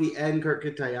McCarthy and Kurt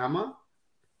Kitayama.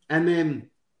 And then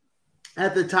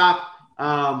at the top,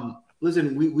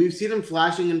 listen, we've seen him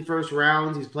flashing in first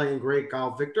rounds. He's playing great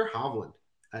golf. Victor Hovland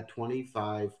at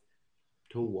 25-1.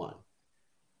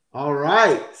 All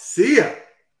right. See ya.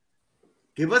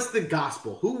 Give us the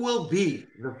gospel. Who will be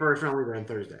the first round leader on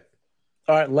Thursday?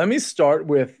 All right. Let me start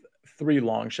with 3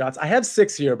 long shots. I have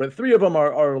 6 here, but 3 of them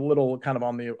are a little kind of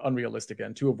on the unrealistic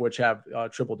end, 2 of which have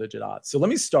triple-digit odds. So let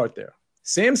me start there.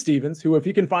 Sam Stevens, who, if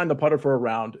he can find the putter for a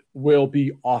round, will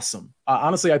be awesome.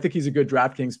 Honestly, I think he's a good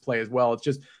DraftKings play as well. It's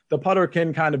just the putter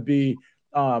can kind of be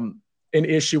an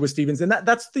issue with Stevens. And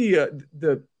that's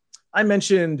the I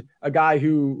mentioned a guy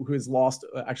who has lost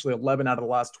actually 11 out of the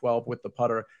last 12 with the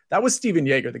putter. That was Steven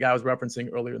Yeager, the guy I was referencing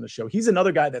earlier in the show. He's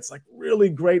another guy that's like really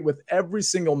great with every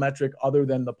single metric other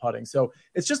than the putting. So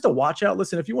it's just a watch out.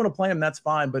 Listen, if you want to play him, that's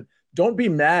fine, but don't be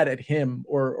mad at him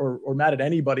or mad at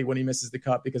anybody when he misses the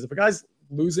cut, because if a guy's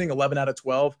losing 11 out of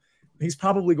 12, he's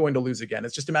probably going to lose again.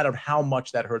 It's just a matter of how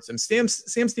much that hurts him. Sam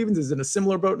Stevens is in a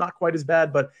similar boat, not quite as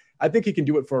bad, but I think he can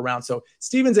do it for a round. So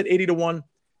Stevens at 80-1.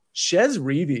 Chez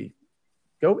Reavie.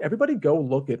 Everybody go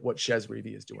look at what Chez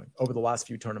Reavie is doing over the last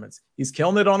few tournaments. He's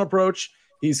killing it on approach.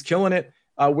 He's killing it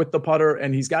with the putter,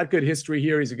 and he's got good history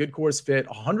here. He's a good course fit.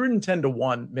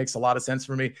 110-1 makes a lot of sense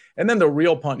for me. And then the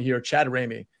real punt here, Chad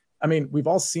Ramey. I mean, we've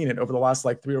all seen it over the last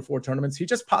like 3 or 4 tournaments. He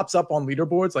just pops up on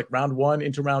leaderboards like round 1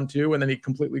 into round 2, and then he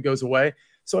completely goes away.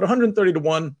 So at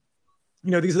 130-1,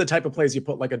 these are the type of plays you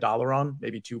put like $1 on,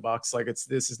 maybe $2. Like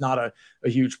this is not a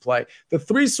huge play. The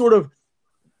 3 sort of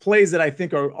plays that I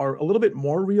think are a little bit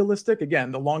more realistic.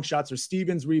 Again, the long shots are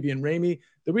Stevens, Reavie, and Ramey.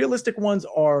 The realistic ones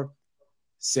are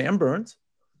Sam Burns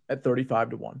at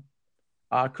 35-1,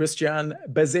 Christian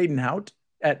Bezuidenhout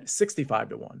at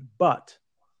 65-1. But,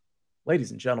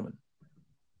 ladies and gentlemen,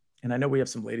 and I know we have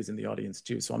some ladies in the audience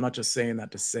too, so I'm not just saying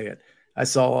that to say it. I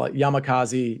saw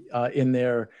Yamakaze in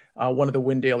there, one of the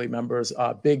Win Daily members,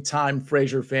 big time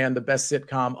Frasier fan, the best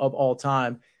sitcom of all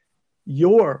time.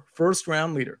 Your first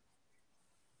round leader,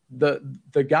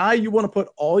 the guy you want to put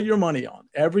all your money on,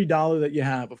 every dollar that you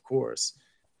have, of course,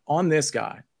 on this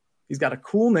guy. He's got a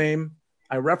cool name.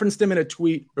 I referenced him in a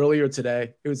tweet earlier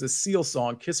today. It was a Seal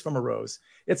song, Kiss from a Rose.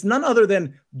 It's none other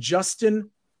than Justin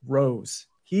Rose.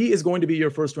 He is going to be your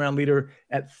first round leader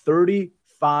at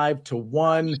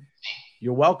 35-1.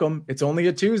 You're welcome. It's only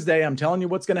a Tuesday. I'm telling you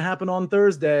what's going to happen on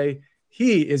Thursday.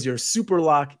 He is your super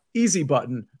lock, easy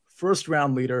button, first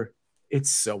round leader. It's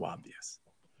so obvious.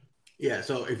 Yeah,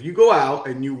 so if you go out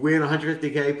and you win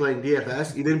 150K playing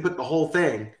DFS, you didn't put the whole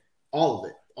thing, all of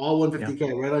it, all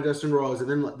 150K right on Justin Rose, and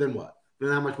then what?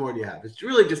 Then how much more do you have? It's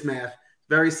really just math.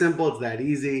 Very simple. It's that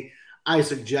easy. I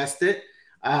suggest it.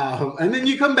 And then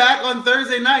you come back on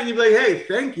Thursday night and you be like, hey,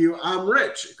 thank you. I'm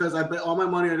rich because I bet all my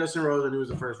money on Justin Rose and he was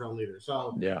the first round leader.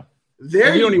 So yeah,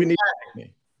 there you don't even need to thank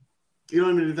me. You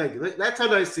don't even need to thank you. That's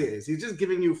how I see it. He's just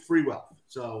giving you free wealth.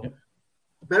 So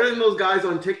better than those guys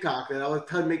on TikTok that all the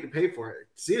time make you pay for it.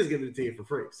 C is giving it to you for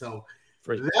free. So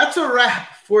that's a wrap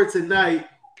for tonight.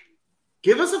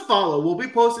 Give us a follow. We'll be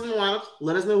posting the lineups.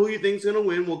 Let us know who you think is going to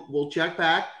win. We'll check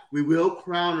back. We will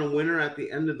crown a winner at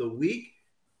the end of the week.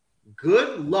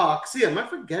 Good luck. See, am I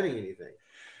forgetting anything?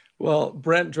 Well,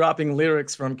 Brent dropping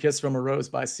lyrics from Kiss from a Rose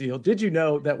by Seal. Did you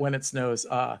know that when it snows,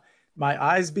 my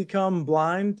eyes become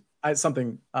blind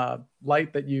something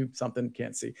light that you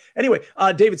can't see. Anyway,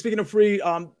 David, speaking of free,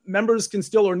 members can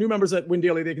still, or new members at Win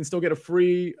Daily, they can still get a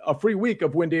free week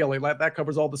of Win Daily. That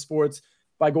covers all the sports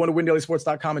by going to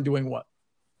windailysports.com and doing what?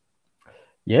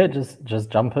 Yeah, just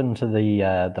jump into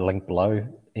the link below,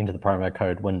 enter the promo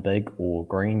code WinBig or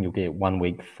green. You'll get 1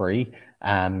 week free.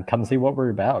 Come see what we're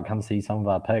about. Come see some of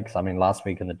our picks. I mean, last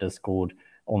week in the Discord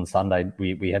on Sunday,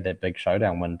 we had that big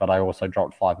showdown win, but I also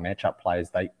dropped 5 matchup plays.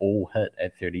 They all hit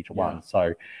at 30-1. Yeah.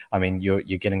 So, I mean, you're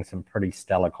getting some pretty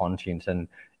stellar content. And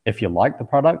if you like the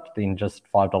product, then just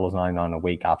 $5.99 a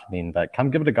week after then. But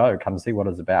come give it a go. Come see what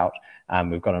it's about.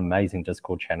 We've got an amazing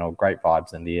Discord channel, great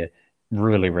vibes in there.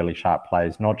 Really, really sharp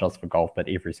plays, not just for golf, but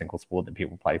every single sport that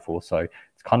people play for. So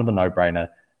it's kind of a no-brainer.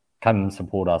 Come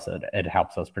support us. It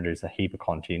helps us produce a heap of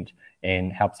content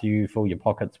and helps you fill your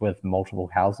pockets with multiple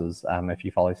houses if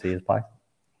you follow Sia's play.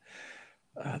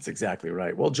 That's exactly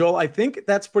right. Well, Joel, I think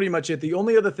that's pretty much it. The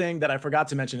only other thing that I forgot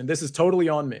to mention, and this is totally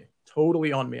on me,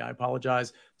 I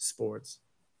apologize, sports.